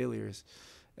your failures,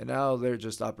 and now they're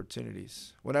just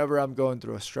opportunities. Whenever I'm going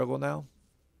through a struggle now,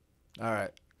 all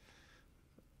right,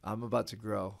 I'm about to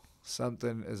grow.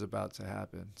 Something is about to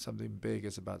happen. Something big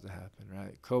is about to happen,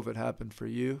 right? COVID happened for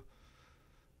you,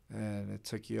 and it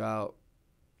took you out,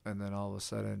 and then all of a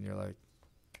sudden you're like,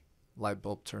 light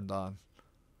bulb turned on.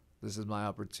 This is my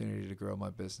opportunity to grow my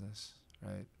business,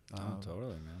 right?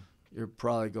 Totally, man. You're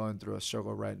probably going through a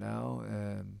struggle right now,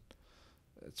 and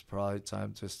it's probably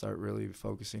time to start really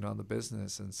focusing on the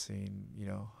business and seeing,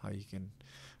 how you can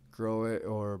grow it,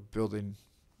 or building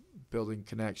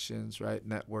connections, right?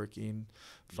 Networking,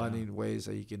 finding ways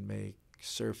that you can make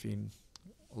surfing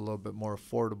a little bit more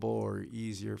affordable or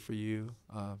easier for you.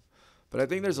 But I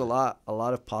think there's a lot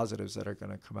of positives that are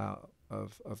going to come out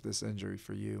of this injury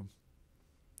for you.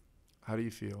 How do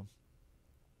you feel?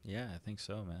 Yeah, I think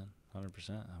so, man. 100%.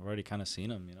 I've already kind of seen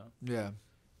them, Yeah.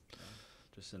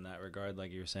 Just in that regard,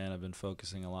 like you were saying, I've been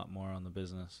focusing a lot more on the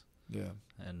business. Yeah.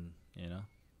 And,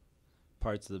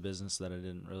 parts of the business that I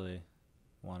didn't really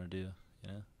want to do,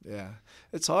 Yeah.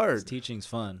 It's hard. 'Cause teaching's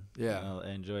fun. Yeah.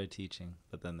 I enjoy teaching,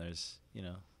 but then there's,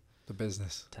 The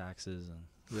business. taxes and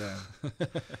Yeah.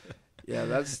 Yeah,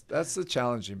 that's the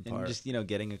challenging part. and just,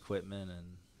 getting equipment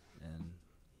and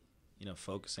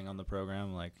focusing on the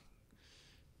program, like,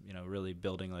 really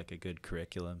building like a good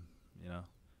curriculum,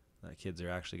 that kids are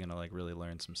actually going to like really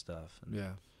learn some stuff. And,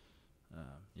 Yeah.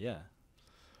 Yeah.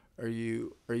 Are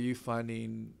you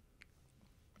finding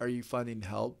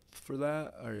help for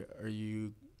that? Are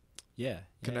you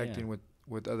connecting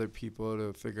with other people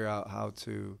to figure out how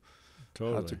to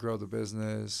grow the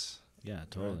business? Yeah,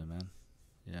 totally, man.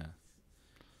 Yeah.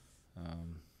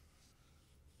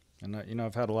 And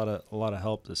I've had a lot of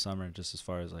help this summer, just as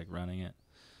far as like running it.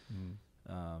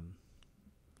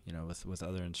 With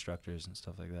other instructors and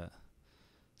stuff like that,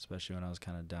 especially when I was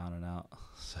kind of down and out.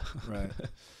 So. Right.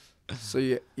 So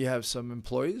you have some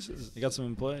employees? You got some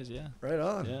employees, yeah. Right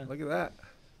on. Yeah. Look at that.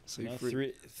 So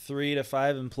 3 to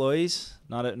 5 employees.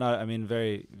 I mean,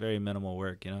 very, very minimal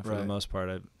work. For the Right. most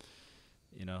part,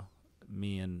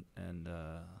 me and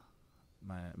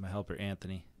my helper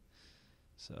Anthony.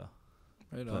 So.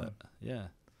 Right on. But yeah.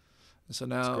 So It's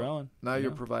now growing.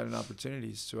 you're providing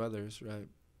opportunities to others, right?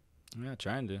 Yeah,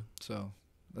 trying to. So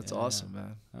that's Yeah, awesome, yeah.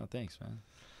 man. Oh, thanks, man.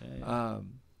 Yeah.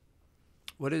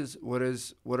 What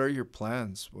are your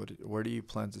plans? Where do you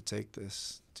plan to take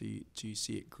this? Do you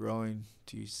see it growing?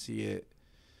 Do you see it,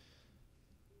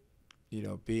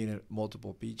 being at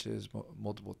multiple beaches,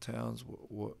 multiple towns?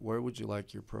 Where would you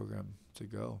like your program to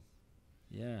go?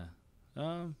 Yeah.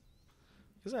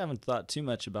 Because I haven't thought too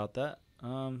much about that.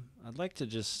 I'd like to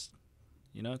just,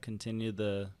 continue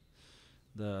the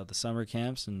summer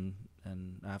camps and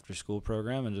after school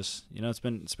program, and just,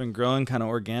 it's been growing kind of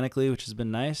organically, which has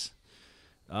been nice.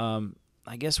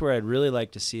 I guess where I'd really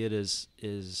like to see it is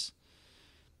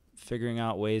figuring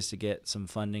out ways to get some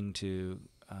funding to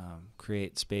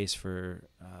create space for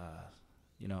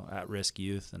at-risk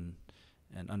youth and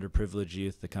underprivileged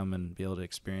youth to come and be able to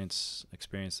experience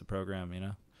the program.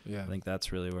 Yeah. I think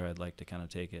that's really where I'd like to kind of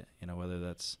take it. Whether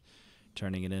that's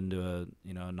turning it into a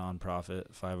a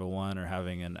nonprofit 501 or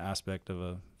having an aspect of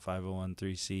a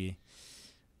 501(c),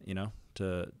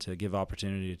 to give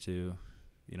opportunity to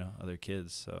other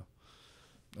kids. So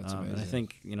That's amazing. and I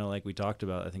think like we talked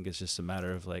about, I think it's just a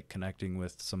matter of like connecting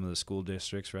with some of the school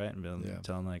districts, right, and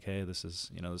telling like, hey, this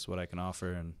is this is what I can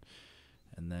offer, and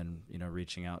then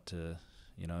reaching out to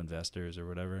investors or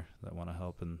whatever that want to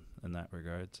help in that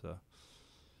regard. So,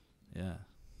 yeah.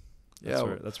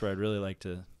 That's where I'd really like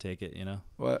to take it,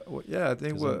 Yeah, I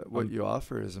think what you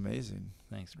offer is amazing.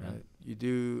 Thanks, man. Right? You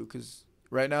do, because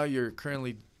right now you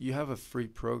have a free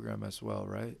program as well,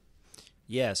 right?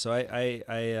 Yeah, so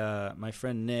I my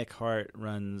friend Nick Hart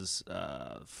runs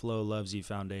Flow Loves You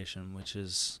Foundation, which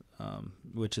is a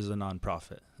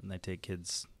nonprofit, and they take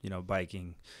kids,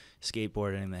 biking,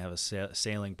 skateboarding. They have a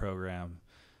sailing program,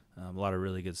 a lot of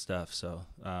really good stuff. So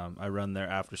I run their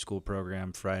after school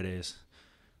program Fridays,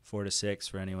 4 to 6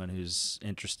 for anyone who's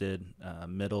interested,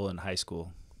 middle and high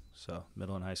school. So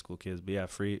middle and high school kids, but yeah,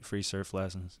 free surf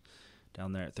lessons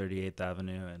down there at 38th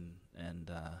Avenue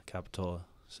and Capitola.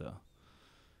 So.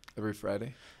 Every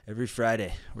Friday? Every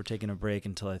Friday. We're taking a break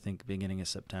until I think beginning of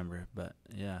September. But,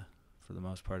 yeah, for the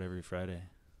most part, every Friday.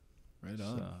 Right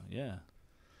on. So, yeah.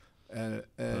 And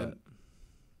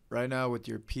right now with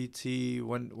your PT,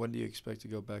 when do you expect to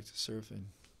go back to surfing?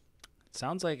 It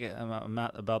sounds like I'm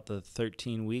at about the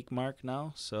 13-week mark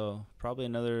now. So probably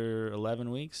another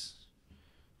 11 weeks.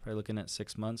 Probably looking at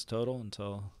 6 months total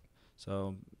until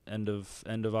end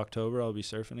of October I'll be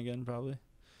surfing again probably.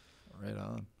 Right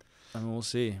on. I mean, we'll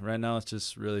see. Right now, it's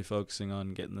just really focusing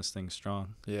on getting this thing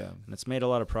strong. Yeah. And it's made a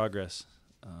lot of progress.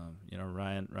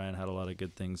 Ryan had a lot of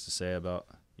good things to say about,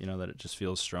 that it just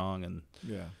feels strong. And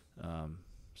yeah.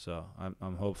 So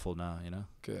I'm hopeful now,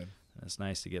 Good. And it's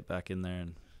nice to get back in there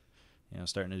and,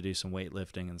 starting to do some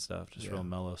weightlifting and stuff, just real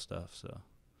mellow stuff. So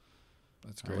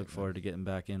that's great. I look forward to getting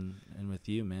back in with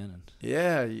you, man. And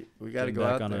yeah, we got to go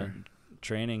out on there.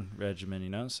 Training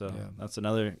regimen, so that's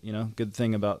another, good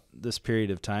thing about this period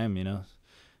of time,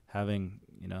 having,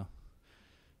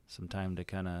 some time to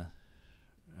kind of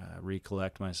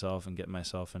recollect myself and get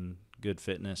myself in good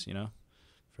fitness,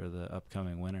 for the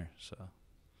upcoming winter. So,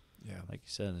 yeah, like you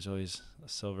said, there's always a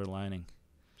silver lining.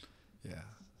 Yeah,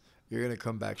 you're gonna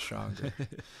come back stronger.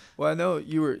 Well, I know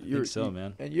you were,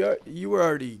 man. And you were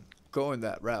already going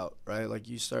that route, right? Like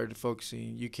you started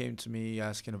focusing, you came to me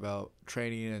asking about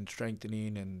training and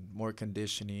strengthening and more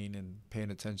conditioning and paying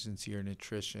attention to your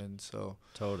nutrition. So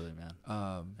totally, man.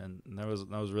 And that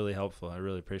was really helpful. I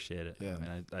really appreciate it. Yeah. I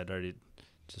mean, I'd already,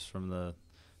 just from the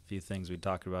few things we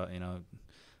talked about,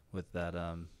 with that,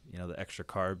 the extra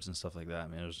carbs and stuff like that. I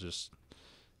mean, it was just,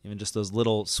 even just those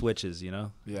little switches,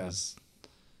 Yeah.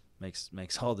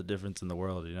 Makes all the difference in the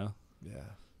world, Yeah.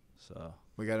 So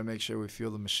we got to make sure we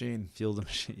fuel the machine.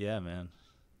 Yeah, man.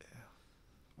 Yeah.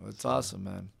 Well, it's awesome,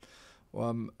 man.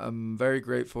 Well, I'm very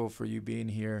grateful for you being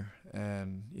here,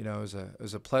 and it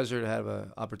was a pleasure to have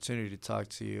an opportunity to talk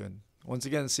to you, and once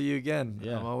again see you again.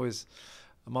 Yeah. I'm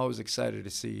always excited to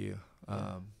see you.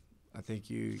 I think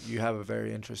you have a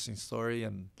very interesting story,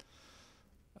 and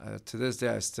to this day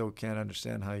I still can't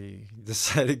understand how you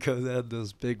decided to go down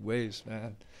those big waves,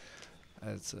 man.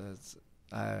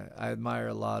 I admire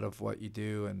a lot of what you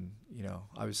do, and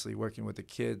obviously working with the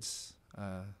kids.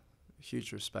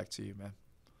 Huge respect to you, man.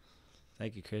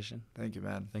 Thank you, Christian. Thank you,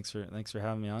 man. Thanks for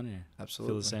having me on here.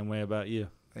 Absolutely. I feel the same way about you.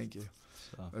 Thank you.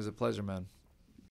 So. It was a pleasure, man.